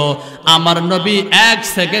পর্যন্ত আমার নবী 1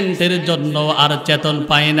 সেকেন্ডের জন্য আর চেতন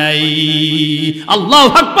পায় নাই। আল্লাহু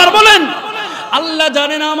আকবার বলেন। আল্লাহ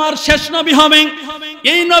জানেন আমার শেষ নবী হবেন।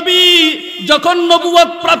 এই নবী যখন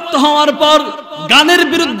নবুয়ত প্রাপ্ত হওয়ার পর গানের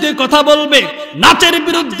বিরুদ্ধে কথা বলবে, নাচের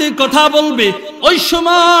বিরুদ্ধে কথা বলবে, ওই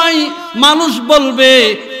সময় মানুষ বলবে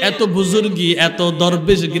এত বুজুর্গি এত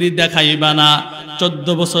দরবেশগিরি দেখাইবা না,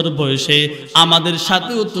 14 বছর বয়সে আমাদের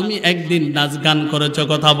সাথেও তুমি একদিন নাচ গান করেছো,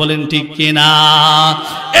 কথা বলেন ঠিক কিনা?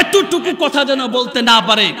 এতটুকু কথা যেন বলতে না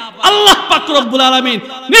পারে আল্লাহ পাক রব্বুল আলামিন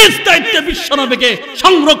নিজ দায়িত্বে বিশ্বনবীকে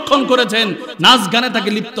সংরক্ষণ করেছেন, নাচ গানে তাকে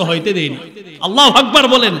লিপ্ত হইতে দেন। আল্লাহু আকবার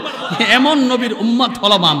বলেন। এমন নবীর উম্মত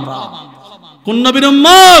হলাম আমরা। কোন নবীর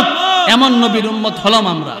উম্মত? এমন নবীর উম্মত হলাম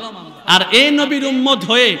আমরা। আর এই নবীর উম্মত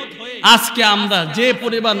হয়ে আজকে আমরা যে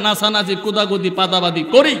পরিবার নাচানাচি কুদাকুদি পাদাবাদি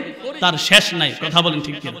করি তার শেষ নাই, কথা বলেন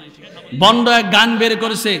ঠিক কিনা? বন্ড এক গান বের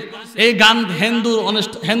করেছে, এই গান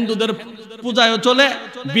হিন্দুদের পূজায়ও চলে,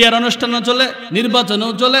 বিয়ের অনুষ্ঠানেও চলে,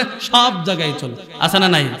 নির্বাচনেও চলে, সব জায়গায় চলে। আছে না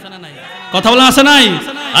নাই? কথা বলেন আছে নাই?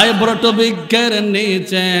 আয় বড় বিজ্ঞের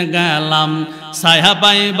নিচে গেলাম ছায়া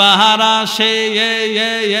পাই বাহারা সে,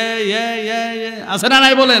 আছে না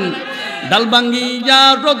নাই বলেন? ডাল ভাঙ্গিয়া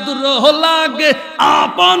রৌদ্র লাগে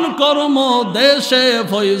আপন কর্ম দেশে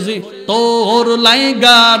ফয়জি তোর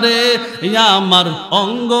লাইগা রে আমার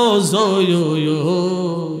অঙ্গ জয়,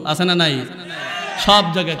 আছে না নাই? সব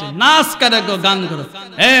জায়গায় নাচ করে গান করো।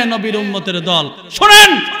 এ নবীর উম্মতের দল,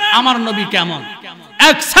 শোনেন আমার নবী কেমন।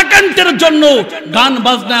 এক সেকেন্ডের জন্য গান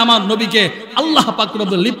বাজনায় আমার নবীকে আল্লাহ পাক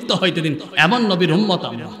রব্বুল লিপ্ত হইতে দিন, এমন নবীর উম্মত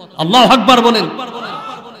আমরা। আল্লাহু আকবার বলেন।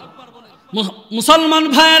 মুসলমান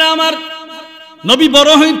ভাইয়েরা আমার, নবী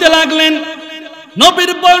বড় হইতে লাগলেন।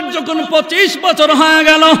 নবীর বয়স যখন 25 বছর হয়ে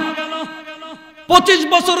গেল, 25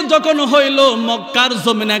 বছর যখন হইল, মক্কার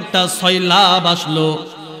জমিনে একটা সয়লাব আসলো।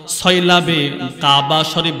 সয়লাবে কাবা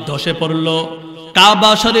শরীফ ধসে পড়লো,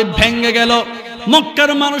 কাবা শরীফ ভেঙে গেল। মক্কার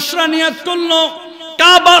মানুষরা নিয়ত করলো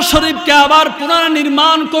কাবা শরীফকে আবার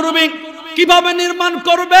পুনর্নির্মাণ করবে। কিভাবে নির্মাণ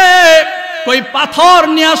করবে? কই পাথর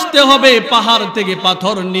নিয়ে আসতে হবে, পাহাড় থেকে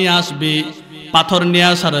পাথর নিয়ে আসবে। পাথর নিয়ে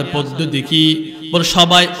আসার পদ্ধতি কি?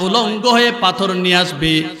 সবাই উলঙ্গ হয়ে পাথর নিয়ে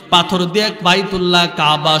আসবে, পাথর দিয়ে বাইতুল্লাহ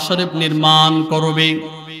কাবা শরীফ নির্মাণ করবে।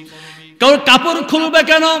 কেউ কাপড় খুলবে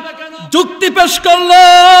কেন? যুক্তি পেশ করলো,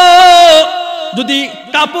 যদি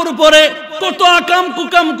কাপড় পরে কত আকাম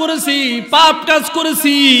কুকাম করেছি, পাপ কাজ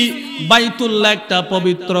করেছি, বাইতুল্লাহ একটা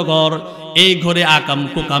পবিত্র ঘর, এই ঘরে আকাম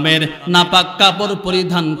কুকামের নাপাক কাপড়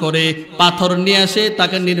পরিধান করে পাথর নিয়ে এসে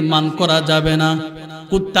তাকে নির্মাণ করা যাবে না।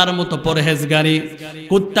 কুত্তার মতো পরহেজগারি।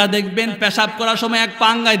 কুত্তা দেখবেন পেশাব করার সময় এক পা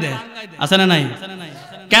আঙ্গাই দেয়, আছে না নাই?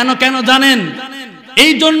 কেন কেন জানেন?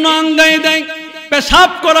 এই জন্য আঙ্গাই দেয়, পেশাব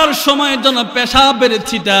করার সময় যেন পেশাবের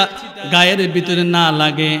ছিটা গায়ের ভিতরে না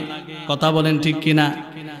লাগে, কথা বলেন ঠিক কিনা?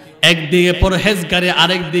 একদিকে পরহেজগারি,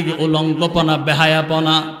 আরেক দিকে উলঙ্গপনা,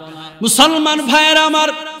 বেহায়াপনা। মুসলমান ভাইয়েরা আমার,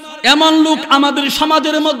 এমন লোক আমাদের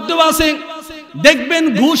সমাজের মধ্যে আছে, দেখবেন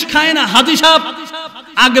ঘুষ খায় না। হাজী সাহেব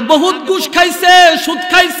আগে বহুত ঘুষ খাইছে, সুদ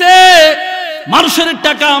খাইছে, মানুষের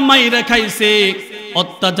টাকা মাইরা খাইছে,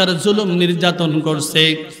 অত্যাচার জুলুম নির্যাতন করছে,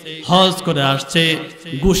 হজ করে আসছে,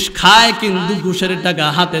 ঘুষ খায় কিন্তু ঘুষের টাকা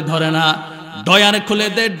হাতে ধরে না। ড্রয়ারে খুলে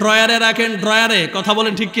দেয়, ড্রয়ারে রাখেন, ড্রয়ারে, কথা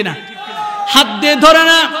বলেন ঠিক কিনা? হাত দিয়ে ধরে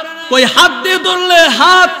না। ওই হাত দিয়ে ধরলে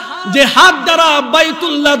হাত, যে হাত দ্বারা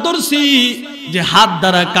বাইতুল্লাহ ধরছি, যে হাত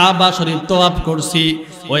দ্বারা কাবা শরীফ তওয়াফ করছি,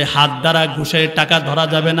 ওই হাত দ্বারা ঘুষের টাকা ধরা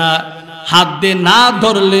যাবে না। হাত দিয়ে না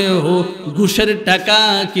ধরলেও ঘুষের টাকা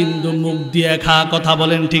কিন্তু মুখ দিয়ে খা, কথা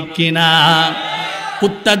বলেন ঠিক কিনা?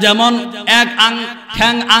 কুত্তা যেমন এক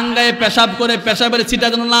ঠ্যাং আঙ্গায় পেশাব করে, পেশাবের ছিটা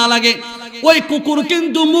যেন না লাগে, ওই কুকুর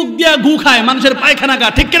কিন্তু মুখ দিয়ে ঘু খায়, মানুষের পায়খানা খা,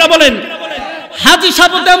 ঠিক কিনা বলেন? হাজী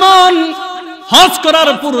সাহেব তেমন হজ করার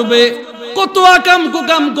পূর্বে কত আকাম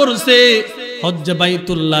কুকাম করছে, হজ্জে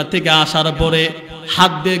বাইতুল্লাহ থেকে আসার পরে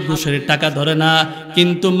হাত দিয়ে ঘুষের টাকা ধরে না,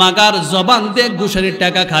 কিন্তু মাগার জবান দিয়ে ঘুষের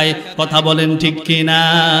টাকা খায়, কথা বলেন ঠিক কিনা?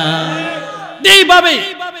 এইভাবে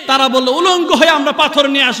তারা বলল উলঙ্গ হয়ে আমরা পাথর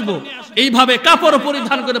নিয়ে আসবো, এইভাবে কাপড়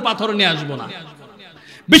পরিধান করে পাথর নিয়ে আসবো না।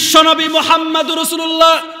 বিশ্বনবী মুহাম্মদুর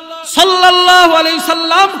রাসূলুল্লাহ সাল্লাল্লাহু আলাইহি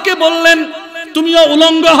সাল্লামকে বললেন তুমিও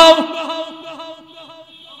উলঙ্গ হও।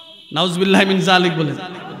 নাউজুবিল্লাহি মিন যালিক বলেন।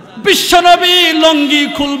 বিশ্বনবী লঙ্গি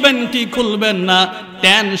খুলবেন কি খুলবেন না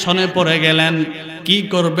টেনশনে পড়ে গেলেন, কি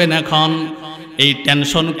করবেন এখন? এই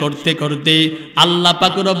টেনশন করতে করতে আল্লাহ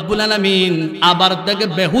পাক রব্বুল আলামিন আবার তাকে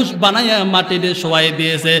বেহুশ বানায়া মাটিতে শোয়াই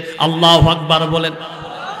দিয়েছে। আল্লাহু আকবার বলেন।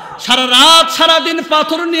 সারা রাত সারা দিন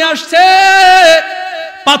পাথর নিয়ে আসছে,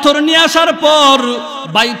 পাথর নিয়ে আসার পর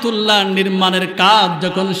বাইতুল্লাহ নির্মাণের কাজ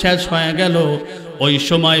যখন শেষ হয়ে গেল, ওই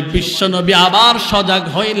সময় বিশ্বনবী আবার সজাগ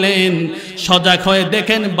হইলেন। সজাগ হয়ে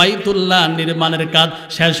দেখেন বাইতুল্লাহ নির্মাণের কাজ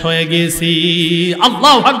শেষ হয়ে গেছে।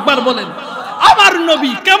 আল্লাহু আকবার বলেন। আমার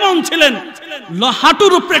নবী কেমন ছিলেন?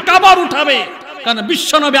 হাঁটুর উপরে কাবার উঠাবে, কারণ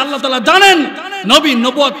বিশ্বনবী আল্লাহ তাআলা জানেন নবী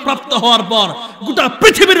নবুয়ত প্রাপ্ত হওয়ার পর গোটা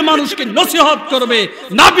পৃথিবীর মানুষকে নসিহত করবে,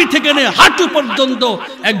 নাভি থেকে নিয়ে হাঁটু পর্যন্ত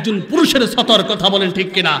একজন পুরুষের সতর। কথা বলেন ঠিক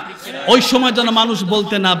কিনা? ওই সময় যেন মানুষ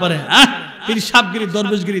বলতে না পারে, হ্যাঁ পীর সাহেবগিরি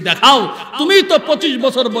দরবেশগিরি দেখাও, তুমি তো 25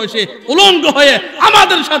 বছর বয়সে উলঙ্গ হয়ে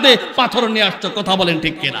আমাদের সাথে পাথর নিয়ে আসছো। কথা বলেন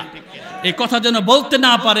ঠিক কিনা? এই কথা যেন বলতে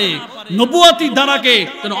না পারে, নবুয়তি ধারাকে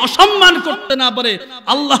যেন অসম্মান করতে না পারে।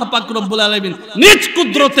 আল্লাহ পাক রব্বুল আলামিন নিজ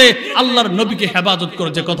কুদরতে আল্লাহর নবীকে হেফাজত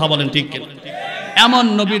করেছে। কথা বলেন ঠিক কিনা? এমন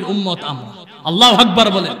নবীর উম্মত আমরা। আল্লাহু আকবার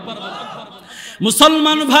বলেন।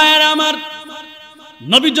 মুসলমান ভাইয়েরা আমার,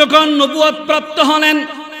 নবী যখন নবুয়ত প্রাপ্ত হলেন,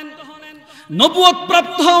 নবুয়ত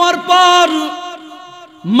প্রাপ্ত হওয়ার পর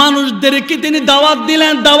মানুষদেরকে তিনি দাওয়াত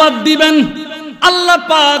দিলেন, দাওয়াত দিবেন। আল্লাহ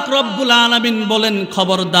পাক রব্বুল আলামিন বলেন,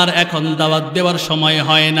 খবরদার এখন দাওয়াত দেওয়ার সময়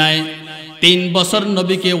হয় নাই। 3 বছর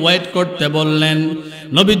নবীকে ওয়েট করতে বললেন।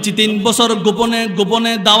 নবীজি 3 বছর গোপনে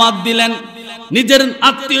গোপনে দাওয়াত দিলেন। নিজের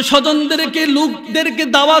আত্মীয় স্বজনদেরকে, লোকদেরকে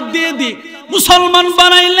দাওয়াত দিয়ে মুসলমান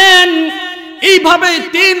বানাইলেন। এইভাবে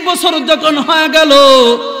 3 বছর যখন হয়ে গেল,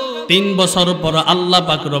 3 বছর পর আল্লাহ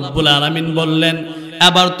পাক রব্বুল আলামিন বললেন,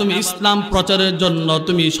 এবার তুমি ইসলাম প্রচারের জন্য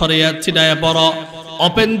তুমি শরিয়াত ছিটায় পড়ো,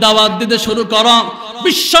 ওপেন দাওয়াত দিতে শুরু করো।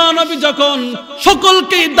 বিশ্ব নবী যখন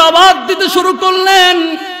সকলকে দাওয়াত দিতে শুরু করলেন,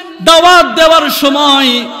 দাওয়াত দেওয়ার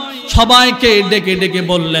সময় সবাইকে ডেকে ডেকে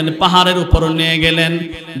বললেন, পাহাড়ের উপর নিয়ে গেলেন,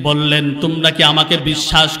 বললেন তোমরা কি আমাকে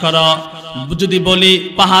বিশ্বাস করো? যদি বলি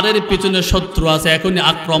পাহাড়ের পিছনে শত্রু আছে, এখনই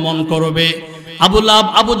আক্রমণ করবে। আবু লাহাব,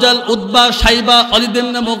 আবু জাহল, উতবা, সাইবা, ওয়ালিদ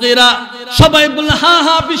ইবনে মুগীরা সবাই বললেন, হ্যাঁ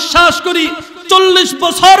হ্যাঁ বিশ্বাস করি। 40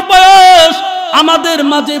 বছর বয়স আমাদের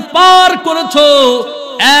মাঝে পার করেছো,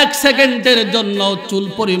 1 সেকেন্ডের জন্য চুল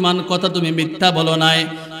পরিমাণ কথা তুমি মিথ্যা বলো নাই,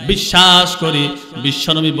 বিশ্বাস করি।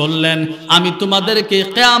 বিশ্বনবী বললেন, আমি তোমাদেরকে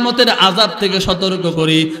কিয়ামতের আযাব থেকে সতর্ক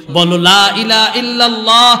করি, বলো লা ইলাহা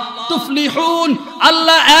ইল্লাল্লাহ তুফলিহুন,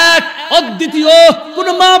 আল্লাহ এক, অদ্বিতীয়,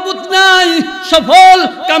 কোনো মাবুদ নাই, সফল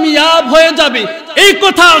কামিয়াব হয়ে যাবে। এই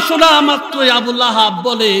কথা শোনা মাত্রই আবু লাহাব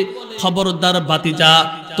বলে, খবরদার বাতিজা,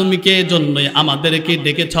 তুমি কে জন্যই আমাদেরকে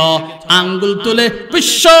ডেকেছ? আঙ্গুল তুলে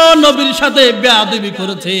বিশ্ব নবীর সাথে বেয়াদবি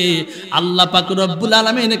করেছে। আল্লাহ পাক রব্বুল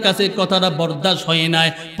আলামিনের কাছে কথাটা বরদাস্ত হয় নাই,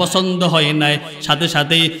 পছন্দ হয় নাই। সাথে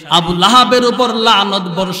সাথে আবু লাহাবের উপর লানত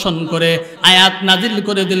বর্ষণ করে আয়াত নাজিল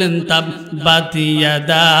করে দিলেন, তাব্বাত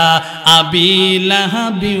ইয়াদা আবি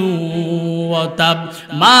লাহাবি ওয়া তাব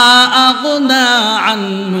মা আগনা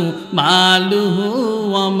আনহু মালুহু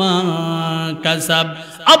ওয়া মা কাসাব।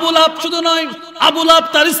 আবু লাহাব শুধু নয়, আবু লাহাব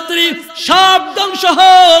তার স্ত্রী সব ধ্বংস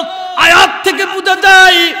হোক। আয়াত থেকে বোঝা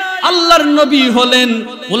যায় আল্লাহর নবী হলেন,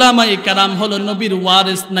 উলামায়ে কেরাম হলো নবীর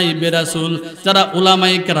ওয়ারিস নাইবে রাসূল, যারা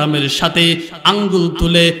উলামায়ে কেরামের সাথে আঙ্গুল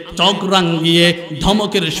তুলে চোখ রাঙিয়ে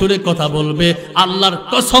ধমকের সুরে কথা বলবে। আল্লাহর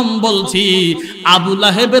কসম বলছি, আবু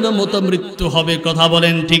লাহাবের মতো মৃত্যু হবে। কথা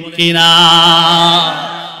বলেন ঠিক কিনা?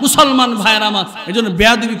 মুসলমান ভাইয়েরা আমার, এজন্য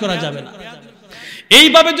বেয়াদবি করা যাবে না।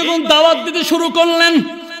 এইভাবে যখন দাওয়াত দিতে শুরু করলেন,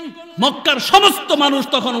 মক্কার সমস্ত মানুষ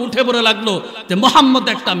তখন উঠে পড়ে লাগলো যে মুহাম্মদ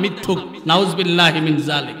একটা মিথ্যুক। নাউজুবিল্লাহি মিন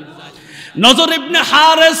যালিক। নজর ইবনে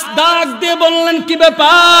হারেস ডাক দিয়ে বললেন, কি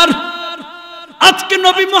ব্যাপার? আজকে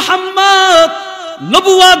নবী মুহাম্মদ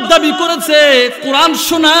নবুয়ত দাবি করেছে, কোরআন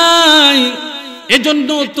শোনায়, এজন্য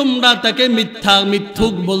তোমরা তাকে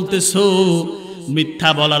মিথ্যুক বলতেছো। মিথ্যা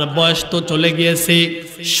বলার বয়স তো চলে গিয়েছে।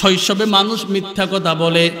 শৈশবে মানুষ মিথ্যা কথা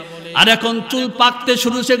বলে, আর এখন চুল পাকতে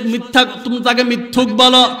শুরু সে মিথ্যা, তুমি তাকে মিথ্যুক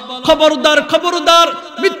বলো। খবরদার, খবরদার,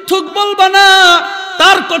 মিথ্যুক বলবা না,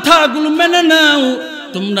 তার কথাগুলো মেনে নাও,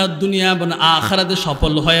 তোমরা দুনিয়া এবং আখিরাতে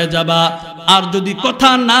সফল হয়ে যাবা। আর যদি কথা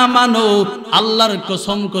না মানো, আল্লাহর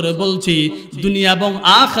কসম করে বলছি, দুনিয়া এবং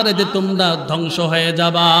আখিরাতে তোমরা ধ্বংস হয়ে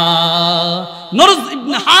যাবা। নজর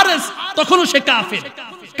ইবনে হারেস তখনও সে কাফের,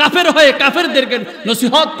 কাফের হয়ে কাফেরদেরকে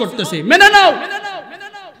নসিহত করতেছে, মেনে নাও।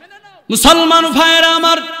 মুসলমান ভাইয়েরা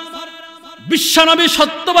আমার, বিশ্বনবী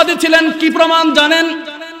সত্যবাদী ছিলেন। কি প্রমাণ জানেন?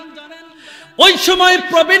 ওই সময়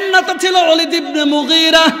প্রবীণ নেতা ছিল ওয়ালিদ ইবনে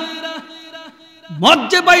মুগীরা।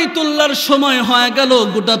 মসজিদে বাইতুল্লাহর সময় হয়ে গেল,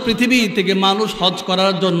 গোটা পৃথিবী থেকে মানুষ হজ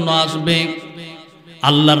করার জন্য আসবে।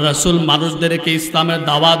 আল্লাহর রাসূল মানুষদেরকে ইসলামের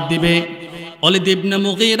দাওয়াত দিবে। ওয়ালিদ ইবনে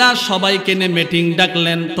মুগীরা সবাইকে নিয়ে মিটিং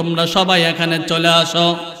ডাকলেন, তোমরা সবাই এখানে চলে আসো।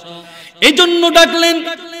 এই জন্য ডাকলেন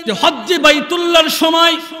যে হজ্জে বাইতুল্লাহর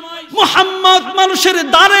সময় মুহাম্মদ মানুষের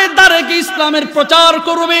দ্বারে দ্বারে কি ইসলামের প্রচার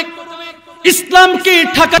করবে, ইসলামকে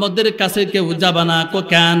ঠকানোদের কাছে কেউ যাবে না।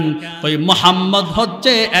 কেন? ওই মুহাম্মদ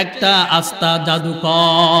হচ্ছে একটা আস্তা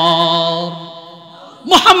জাদুকর।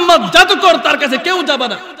 মুহাম্মদ জাদুকর, তার কাছে কেউ যাবে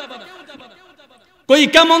না। কই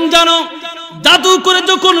কেমন জানো? জাদু করে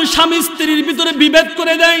যখন স্বামী স্ত্রীর ভিতরে বিভেদ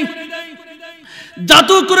করে দেয়,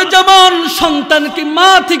 জাদু করে যেমন সন্তানকে মা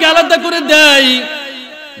থেকে আলাদা করে দেয়,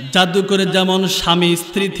 জাদু করে যেমন স্বামী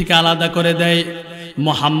স্ত্রী থেকে আলাদা করে দেয়,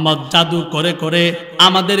 মুহাম্মদ জাদু করে করে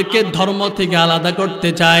আমাদেরকে ধর্ম থেকে আলাদা করতে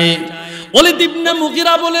চায়। ওয়ালিদ ইবনে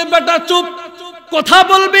মুগীরা বলে, বেটা চুপ, কথা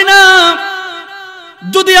বলবি না।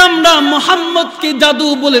 যদি আমরা মুহাম্মদকে জাদু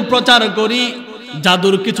বলে প্রচার করি,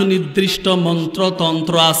 জাদুর কিছু নির্দিষ্ট মন্ত্র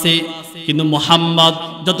তন্ত্র আছে, কিন্তু মুহাম্মদ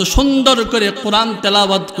যত সুন্দর করে কোরআন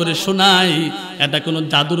তেলাওয়াত করে শোনায়, এটা কোনো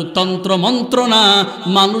জাদুর তন্ত্র মন্ত্র না,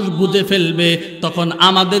 মানুষ বুঝে ফেলবে। তখন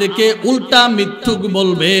আমাদেরকে উল্টা মিথ্যুক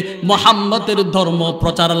বলবে, মুহাম্মদের ধর্ম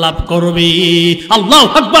প্রচার লাভ করবে। আল্লাহু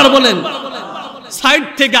আকবার বলেন। সাইড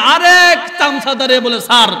থেকে আরেক চামচা দাঁড়িয়ে বলে,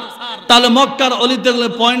 স্যার তাহলে মক্কার অলিতে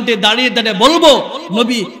পয়েন্টে দাঁড়িয়ে দাঁড়িয়ে বলবো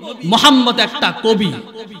নবী মুহাম্মদ একটা কবি।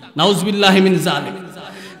 নাউজুবিল্লাহি মিন যালিক।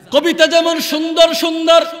 কবিতা যেমন সুন্দর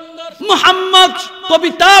সুন্দর, মুহাম্মদ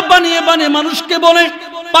কবিতা বানিয়ে বানিয়ে মানুষকে বলে,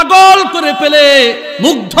 পাগল করে ফেলে,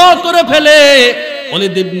 মুগ্ধ করে ফেলে।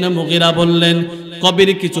 ওয়ালিদ ইবনে মুগীরা বললেন, কবির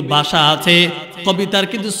কিছু ভাষা আছে, কবিতার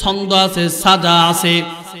কিছু ছন্দ আছে, সাজা আছে,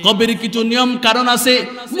 কবির কিছু নিয়ম কারণ আছে।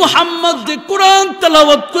 মুহাম্মদ যে কোরআন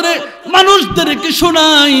তেলাওয়াত করে মানুষদেরকে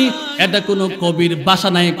শোনায়, এটা কোনো কবির ভাষা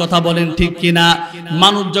নাই। কথা বলেন ঠিক কিনা?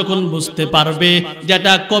 মানুষ যখন বুঝতে পারবে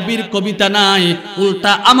যেটা কবির কবিতা নাই,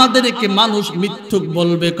 উল্টা আমাদেরকে মানুষ মিথ্যুক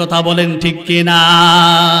বলবে। কথা বলেন ঠিক কিনা?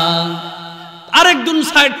 আরেকজন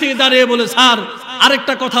সাইড থেকে দাঁড়িয়ে বলে, স্যার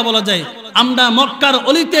আরেকটা কথা বলা যায়, আমরা মক্কার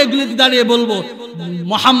অলিতে গলিতে দাঁড়িয়ে বলবো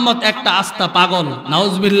মুহাম্মদ একটা আস্তা পাগল।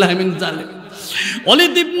 নাউজুবিল্লাহি মিন যালিক।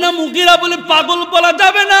 ওয়ালিদ ইবনে মুগীরা বলে, পাগল বলা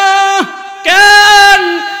যাবে না। কেন?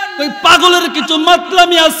 ওই পাগলের কিছু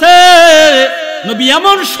মাতলামি আছে। নবী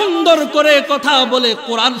এমন সুন্দর করে কথা বলে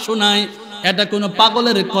কোরআন শোনায়, এটা কোনো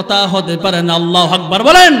পাগলের কথা হতে পারে না। আল্লাহু আকবার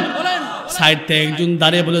বলেন। সাইড থেকে একজন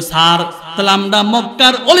দাঁড়িয়ে বলে, স্যার তাহলে আমরা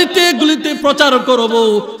মক্কার অলিতে গলিতে প্রচার করব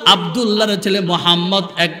আব্দুল্লাহর ছেলে মুহাম্মদ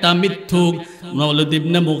একটা মিথ্যুক। ওয়ালিদ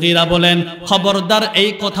ইবনে মুগীরা বলেন, খবরদার, এই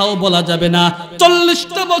কথাও বলা যাবে না।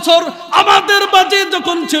 40টা বছর আমাদের মাঝে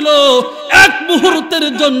যখন ছিল, এক মুহূর্তের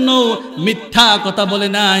জন্য মিথ্যা কথা বলে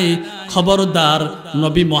নাই। খবরদার,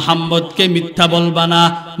 নবী মুহাম্মদকে মিথ্যা বলবা না।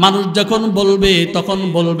 মানুষ যখন বলবে তখন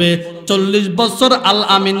বলবে 40 বছর আল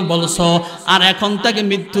আমিন বলছো, আর এখন তাকে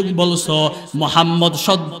মিথ্যুক বলছো। মুহাম্মদ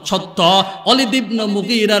সত্য, ওয়ালিদ ইবনে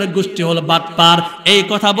মুগীরার গোষ্ঠী হলো বাটপার। এই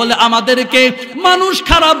কথা বলে আমাদেরকে মানুষ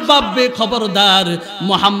খারাপ ভাববে। খবরদার,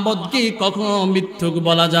 মুহাম্মদকে কখনো মিথ্যুক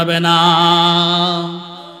বলা যাবে না।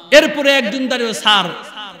 এরপরে একজন দাঁড়িয়ে, স্যার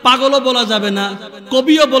পাগলও বলা যাবে না,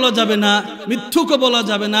 কবিও বলা যাবে না, মিথ্যুকও বলা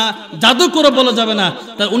যাবে না, জাদুকরও বলা যাবে না।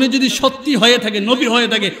 তা উনি যদি সত্যি হয়ে থাকে, নবী হয়ে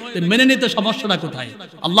থাকে, মেনে নিতে সমস্যাটা কোথায়?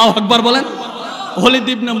 আল্লাহু আকবার বলেন। ওয়ালিদ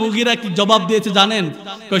ইবনে মুগীরা কি জবাব দিয়েছে জানেন?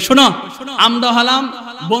 কই, শোনো, আমরা হলাম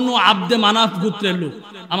বনু আব্দে মানাফ গোত্রের লোক।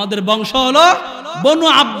 আমাদের বংশ হলো বনু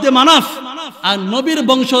আব্দে মানাফ, আর নবীর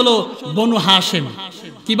বংশ হলো বনু হাশেম।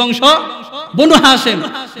 কি বংশ? বনু হাশেম।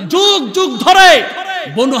 যুগ যুগ ধরে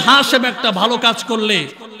বনু হাশেম একটা ভালো কাজ করলে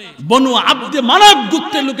বনু আব্দে মানাফ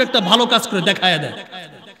গোত্রের লোক একটা ভালো কাজ করে দেখায় দেয়।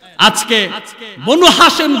 আজকে বনু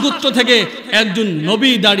হাশেম গোত্র থেকে একজন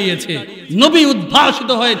নবী দাঁড়িয়েছে, নবী উদ্ভাসিত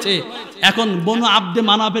হয়েছে। এখন বনু আব্দে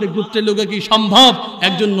মানাফের গোত্রের লোকে কি সম্ভব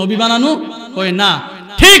একজন নবী বানানো? কয় না।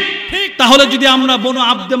 ঠিক, তাহলে যদি আমরা বনু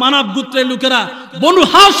আব্দে মানাফ গোত্রের লোকেরা বনু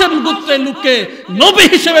হাশেম গোত্রের লোককে নবী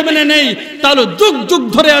হিসেবে মেনে নেই, তাহলে যুগ যুগ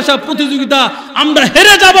ধরে আসা প্রতিযোগিতা আমরা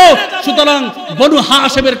হেরে যাব। সুতরাং বনু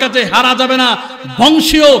হাশেমের কাছে হারা যাবে না।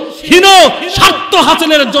 বংশীয় হীন স্বার্থ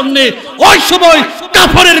হাসিলের জন্য ওই সময়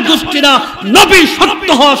কাফেরের গোষ্ঠীরা নবী সত্য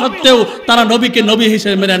হওয়া সত্ত্বেও তারা নবীকে নবী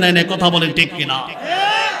হিসেবে মেনে নেয় না। কথা বলেন ঠিক কিনা?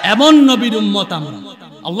 এমন নবীর উম্মত আমরা।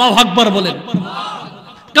 আল্লাহু আকবার বলেন।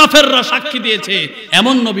 কাফেররা সাক্ষী দিয়েছে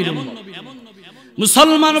এমন নবীর উম্মত।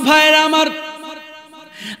 মুসলমান ভাইরা আমার,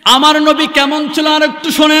 আমার নবী কেমন ছিল আর একটু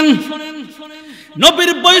শুনেন।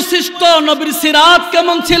 নবীর বৈশিষ্ট্য, নবীর সিরাত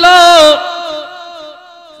কেমন ছিল?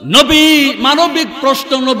 নবী মানবিক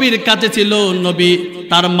প্রশ্ন নবীর কাছে ছিল। নবী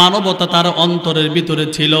তার মানবতা তার অন্তরের ভিতরে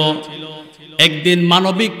ছিল। একদিন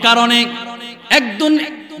মানবিক কারণে একজন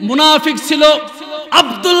মুনাফিক ছিল,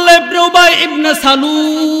 আব্দুল্লাহ ইবনে উবাই ইবনে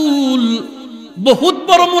সালুল, বহুত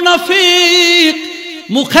বড় মুনাফিক।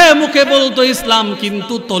 মুখে মুখে বলতো ইসলাম,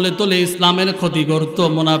 কিন্তু তলে তলে ইসলামের ক্ষতি করত।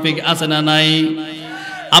 মুনাফিক আছে না নাই?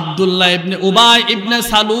 আব্দুল্লাহ ইবনে উবাই ইবনে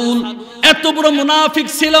সালুল এত বড় মুনাফিক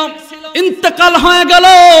ছিল, ইন্তেকাল হয়ে গেল।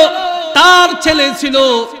 তার ছেলে ছিল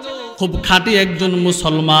খুব খাঁটি একজন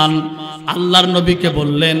মুসলমান। আল্লাহর নবীকে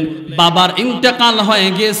বললেন, বাবার ইন্তেকাল হয়ে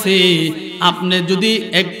গেছে, আপনি যদি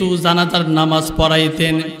একটু জানাজার নামাজ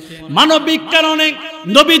পড়াইতেন। মানবিক কারণে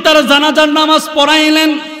নবী তার জানাজার নামাজ পড়াইলেন।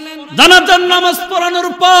 জানাজার নামাজ পড়ানোর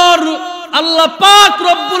পর আল্লাহ পাক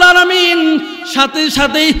রব্বুল আলামিন সাথে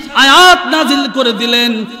সাথে আয়াত নাজিল করে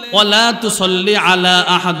দিলেন, ওয়ালা তুসাল্লি আলা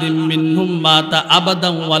আহাদিম মিনহুম মাতা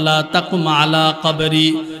আবাদান ওয়ালা তাকুম আলা কবরি।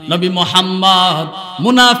 নবী মুহাম্মদ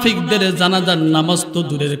মুনাফিকদের জানাজার নামাজ তো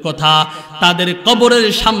দূরের কথা, তাদের কবরের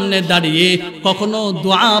সামনে দাঁড়িয়ে কখনো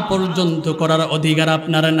দোয়া পর্যন্ত করার অধিকার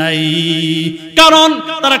আপনার নাই। কারণ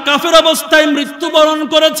তারা কাফের অবস্থায় মৃত্যুবরণ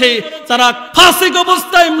করেছে, তারা ফাসিক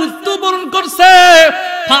অবস্থায় মৃত্যুবরণ করছে।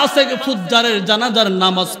 ফাসিক ফুজ্জারের জানাজার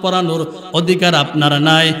নামাজ পড়ানোর অধিকার আপনার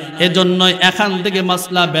নাই। এজন্যই এখান থেকে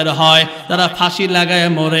মাসলা বের হয়, যারা ফাঁসি লাগায়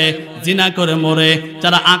মরে, জিনা করে মরে,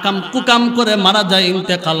 যারা আকাম কুকাম করে মারা যায়,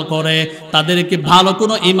 ইন্তেকাল করে, তাদেরকে ভালো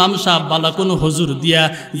কোনো ইমাম সাহেব, ভালো কোনো হুজুর দিয়া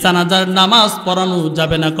জানাজার নামাজ পড়ানো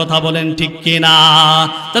যাবে না। কথা বলেন ঠিক কিনা?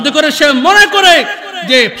 যাতে করে সে মনে করে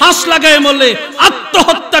যে ফাঁস লাগায় মরলে,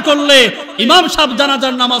 আত্মহত্যা করলে ইমাম সাহেব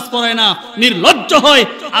জানাজার নামাজ পড়ায় না, নির্লজ্জ হয়,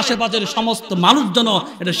 আশেপাশের সমস্ত মানুষজন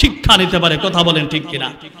এটা শিক্ষা নিতে পারে। কথা বলেন ঠিক কিনা?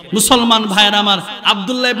 মুসলমান ভাইয়ের আমার,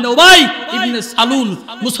 আব্দুল্লাহ ইবনে উবাই ইবনে সালুল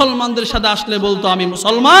মুসলমানদের সাথে আসলে বলতো আমি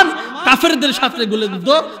মুসলমান, কাফেরদের সাথে বলে দিত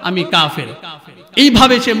আমি কাফের।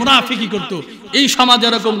 এইভাবে সে মুনাফিকি করতো। এই সমাজে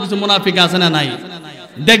এরকম কিছু মুনাফিক আছে না নাই?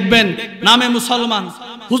 দেখবেন নামে মুসলমান,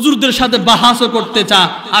 হুজুরদের সাথে বাহাসও করতে চা,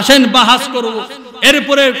 আসেন বাহাস করব।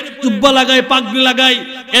 এরপরে জুব্বা লাগায়, পাগড়ি লাগায়,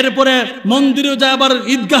 এরপরে মন্দিরেও যায়, আবার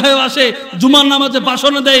ঈদগাহেও আসে, জুমার নামাজে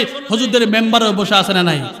ভাষণ দেয়, হুজুরদের মেম্বারও বসে আছে না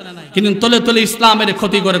নাই? কিন্তু তলে তলে ইসলামের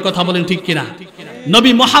ক্ষতি করে। কথা বলেন ঠিক কিনা?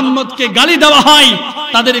 নবী মুহাম্মদকে গালি দেওয়া হয়,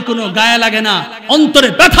 তাদের কোনো গায়ে লাগে না, অন্তরে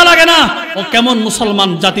ব্যথা লাগে না। ও কেমন মুসলমান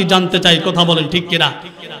জাতি জানতে চাই। কথা বলেন ঠিক কিনা?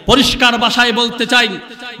 পরিষ্কার ভাষায় বলতে চাই,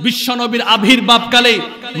 বিশ্ব নবীর আবির্ভাবকালে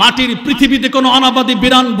মাটির পৃথিবীতে কোনো অনাবাদী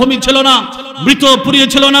বিরান ভূমি ছিল না, মৃত পুড়িয়ে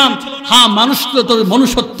ছিল না। হ্যাঁ,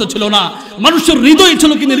 মনুষ্যত্ব ছিল না, মানুষের হৃদয়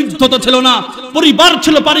ছিল কিন্তু হৃদ্ধতা ছিল না, পরিবার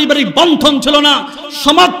ছিল, পারিবারিক বন্ধন ছিল না,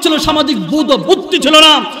 সমাজ ছিল, সামাজিক বোধ ও বুদ্ধি ছিল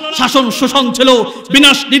না, শাসন শোষণ ছিল,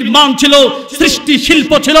 বিনাশ নির্মাণ ছিল, সৃষ্টি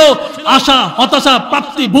শিল্প ছিল, আশা হতাশা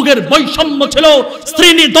প্রাপ্তি ভোগের বৈষম্য ছিল, স্ত্রী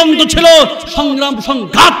দ্বন্দ্ব ছিল, সংগ্রাম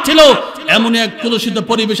সংঘাত ছিল। এমন এক কলুষিত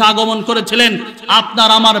পরিবেশে আগমন করেছিলেন আপনার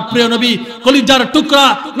আমার প্রিয় নবী, কলিজার টুকরা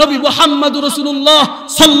নবী মুহাম্মদুর রাসূলুল্লাহ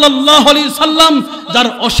সাল্লাল্লাহু আলাইহি সাল্লাম, যার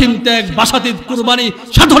অসীম ত্যাগ, বাসাতীত কুরবানি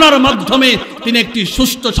সাধনার মাধ্যমে তিনি একটি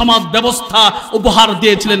সুষ্ঠু সমাজ ব্যবস্থা উপহার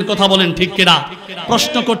দিয়েছিলেন। কথা বলেন ঠিক কিনা?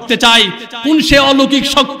 প্রশ্ন করতে চাই, কোন সে অলৌকিক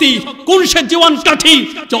শক্তি, কোন সে জীবন কাঠি,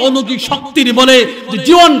 যে অলৌকিক শক্তির বলে যে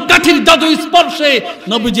জীবন কাঠির জাদু স্পর্শে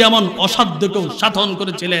নবীজি এমন অসাধ্যকেও সাধন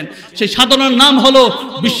করেছিলেন? সেই সাধনার নাম হলো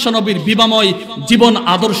বিশ্বনবীর বিবাময় জীবন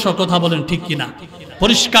আদর্শ। কথা বলেন ঠিক কিনা?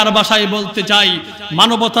 পরিষ্কার ভাষায় বলতে চাই,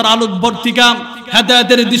 মানবতার আলোকবর্তিকা,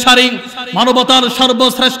 হেদায়েতের দিশারি, মানবতার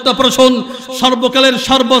সর্বশ্রেষ্ঠ প্রসূন, সর্বকালের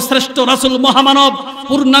সর্বশ্রেষ্ঠ রাসূল মহামানব,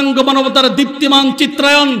 পূর্ণাঙ্গ মানবতার দীপ্তিমান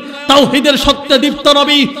চিত্রায়ন, তাওহীদের সত্যে দীপ্ত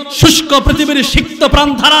নবী, শুষ্ক পৃথিবীর সিক্ত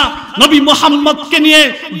প্রাণধারা নবী মুহাম্মদকে নিয়ে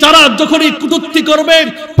যারা যখনই কটূক্তি করবে,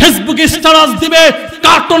 ফেসবুকে স্ট্যাটাস দিবে,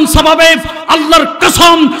 কার্টুন ছাপাবে, আল্লাহর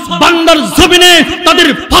কসম বান্দার জমিনে তাদের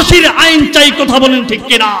ফাঁসির আইন চাই। কথা বলেন ঠিক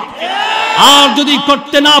কিনা? আর যদি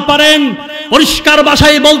করতে না পারেন, পরিষ্কার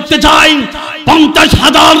ভাষায় বলতে চাই,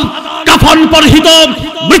 50,000 কাফন পরিহিত,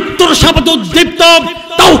 মৃত্যুর শপথ উদ্দীপ্ত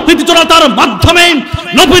তাওহীদ জনতার মাধ্যমে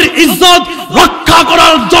নবীর ইজ্জত রক্ষা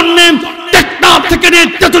করার জন্য টেকনাফ থেকে নিয়ে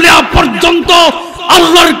তেতুলিয়া পর্যন্ত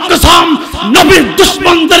আল্লাহর কসম নবীর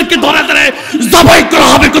দুশমনদেরকে ধরে ধরে জবাই করা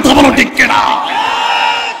হবে। কথা বলো ঠিক কিনা?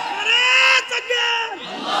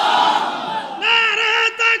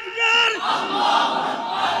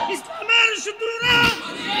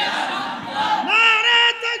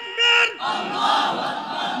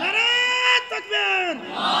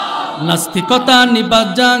 নাস্তিকতা নিবাদ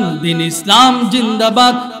যান, দিন ইসলাম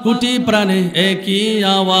জিন্দাবাদ, কোটি প্রাণে একই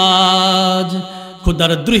আওয়াজ।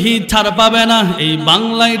 খুদার দ্রোহী ছাড় পাবে না, এই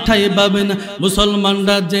বাংলায় ঠাই পাবে না,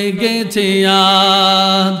 মুসলমানরা জেগেছে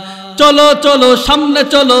আজ। চলো চলো সামনে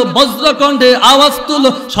চলো, বজ্রকণ্ঠে আওয়াজ তুলো,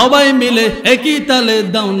 সবাই মিলে একই তালে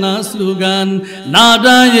দাও না স্লোগান,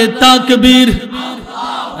 নারায়ে তাকবীর।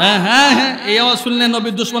 হ্যাঁ হ্যাঁ হ্যাঁ, এই আওয়াজ শুনলে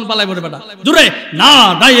নবীর দুশমন পালাই পড়ে বেটা। জোরে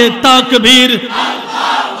নারায়ে তাকবীর,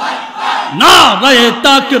 নারায়ে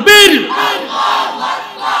তাকবীর।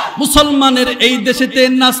 মুসলমানের এই দেশেতে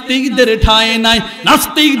নাস্তিকদের ঠাঁই নাই,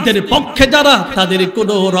 নাস্তিকদের পক্ষে যারা তাদের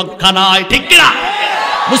কোনো রক্ষা নাই। ঠিক কিনা?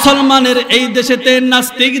 মুসলমানের এই দেশেতে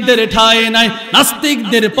নাস্তিকদের ঠাঁই নাই,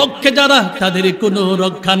 নাস্তিকদের পক্ষে যারা তাদের কোনো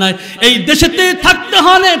রক্ষা নাই। এই দেশেতে থাকতে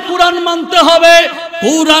হলে কোরআন মানতে হবে,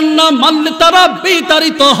 কোরআন না মানলে তারা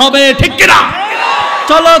বিতাড়িত হবে। ঠিক কিনা?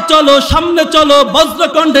 চলো চলো সামনে চলো,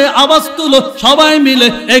 বজ্রকণ্ঠে আওয়াজ তুলো, সবাই মিলে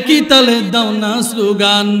একই তালে দাও না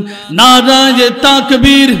স্লোগান, নারায়ে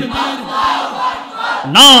তাকবীর,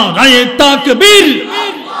 নারায়ে তাকবীর,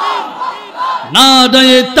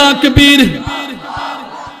 নারায়ে তাকবীর।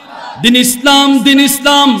 দিন ইসলাম, দিন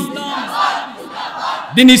ইসলাম,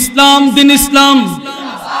 দিন ইসলাম, দিন ইসলাম,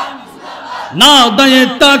 না দায়ে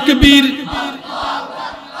তাকবীর,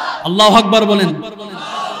 আল্লাহু আকবার বলেন।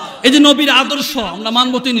 এই যে নবীর আদর্শ আমরা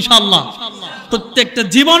মানব তো ইনশাআল্লাহ। প্রত্যেকটা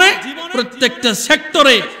জীবনে, প্রত্যেকটা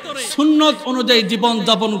সেক্টরে সুন্নত অনুযায়ী জীবন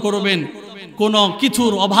যাপন করবেন। কোনো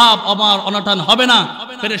কিছুর অভাব আমার অনটন হবে না,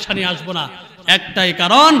 পেরেশানি আসবো না। একটাই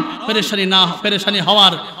কারণ, পেরেশানি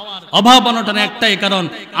হওয়ার অভাব অনটন একটাই কারণ,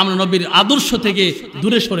 আমরা নবীর আদর্শ থেকে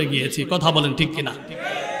দূরে সরে গিয়েছি। কথা বলেন ঠিক কিনা?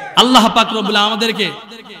 আল্লাহ পাক রব্বুল আমাদেরকে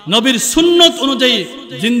নবীর সুন্নত অনুযায়ী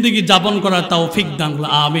জিন্দেগি যাপন করার তৌফিক দান করুন।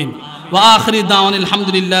 আমিন। ওয়া আখিরি দাওয়ানিল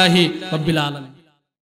হামদুলিল্লাহি রাব্বিল আলামিন।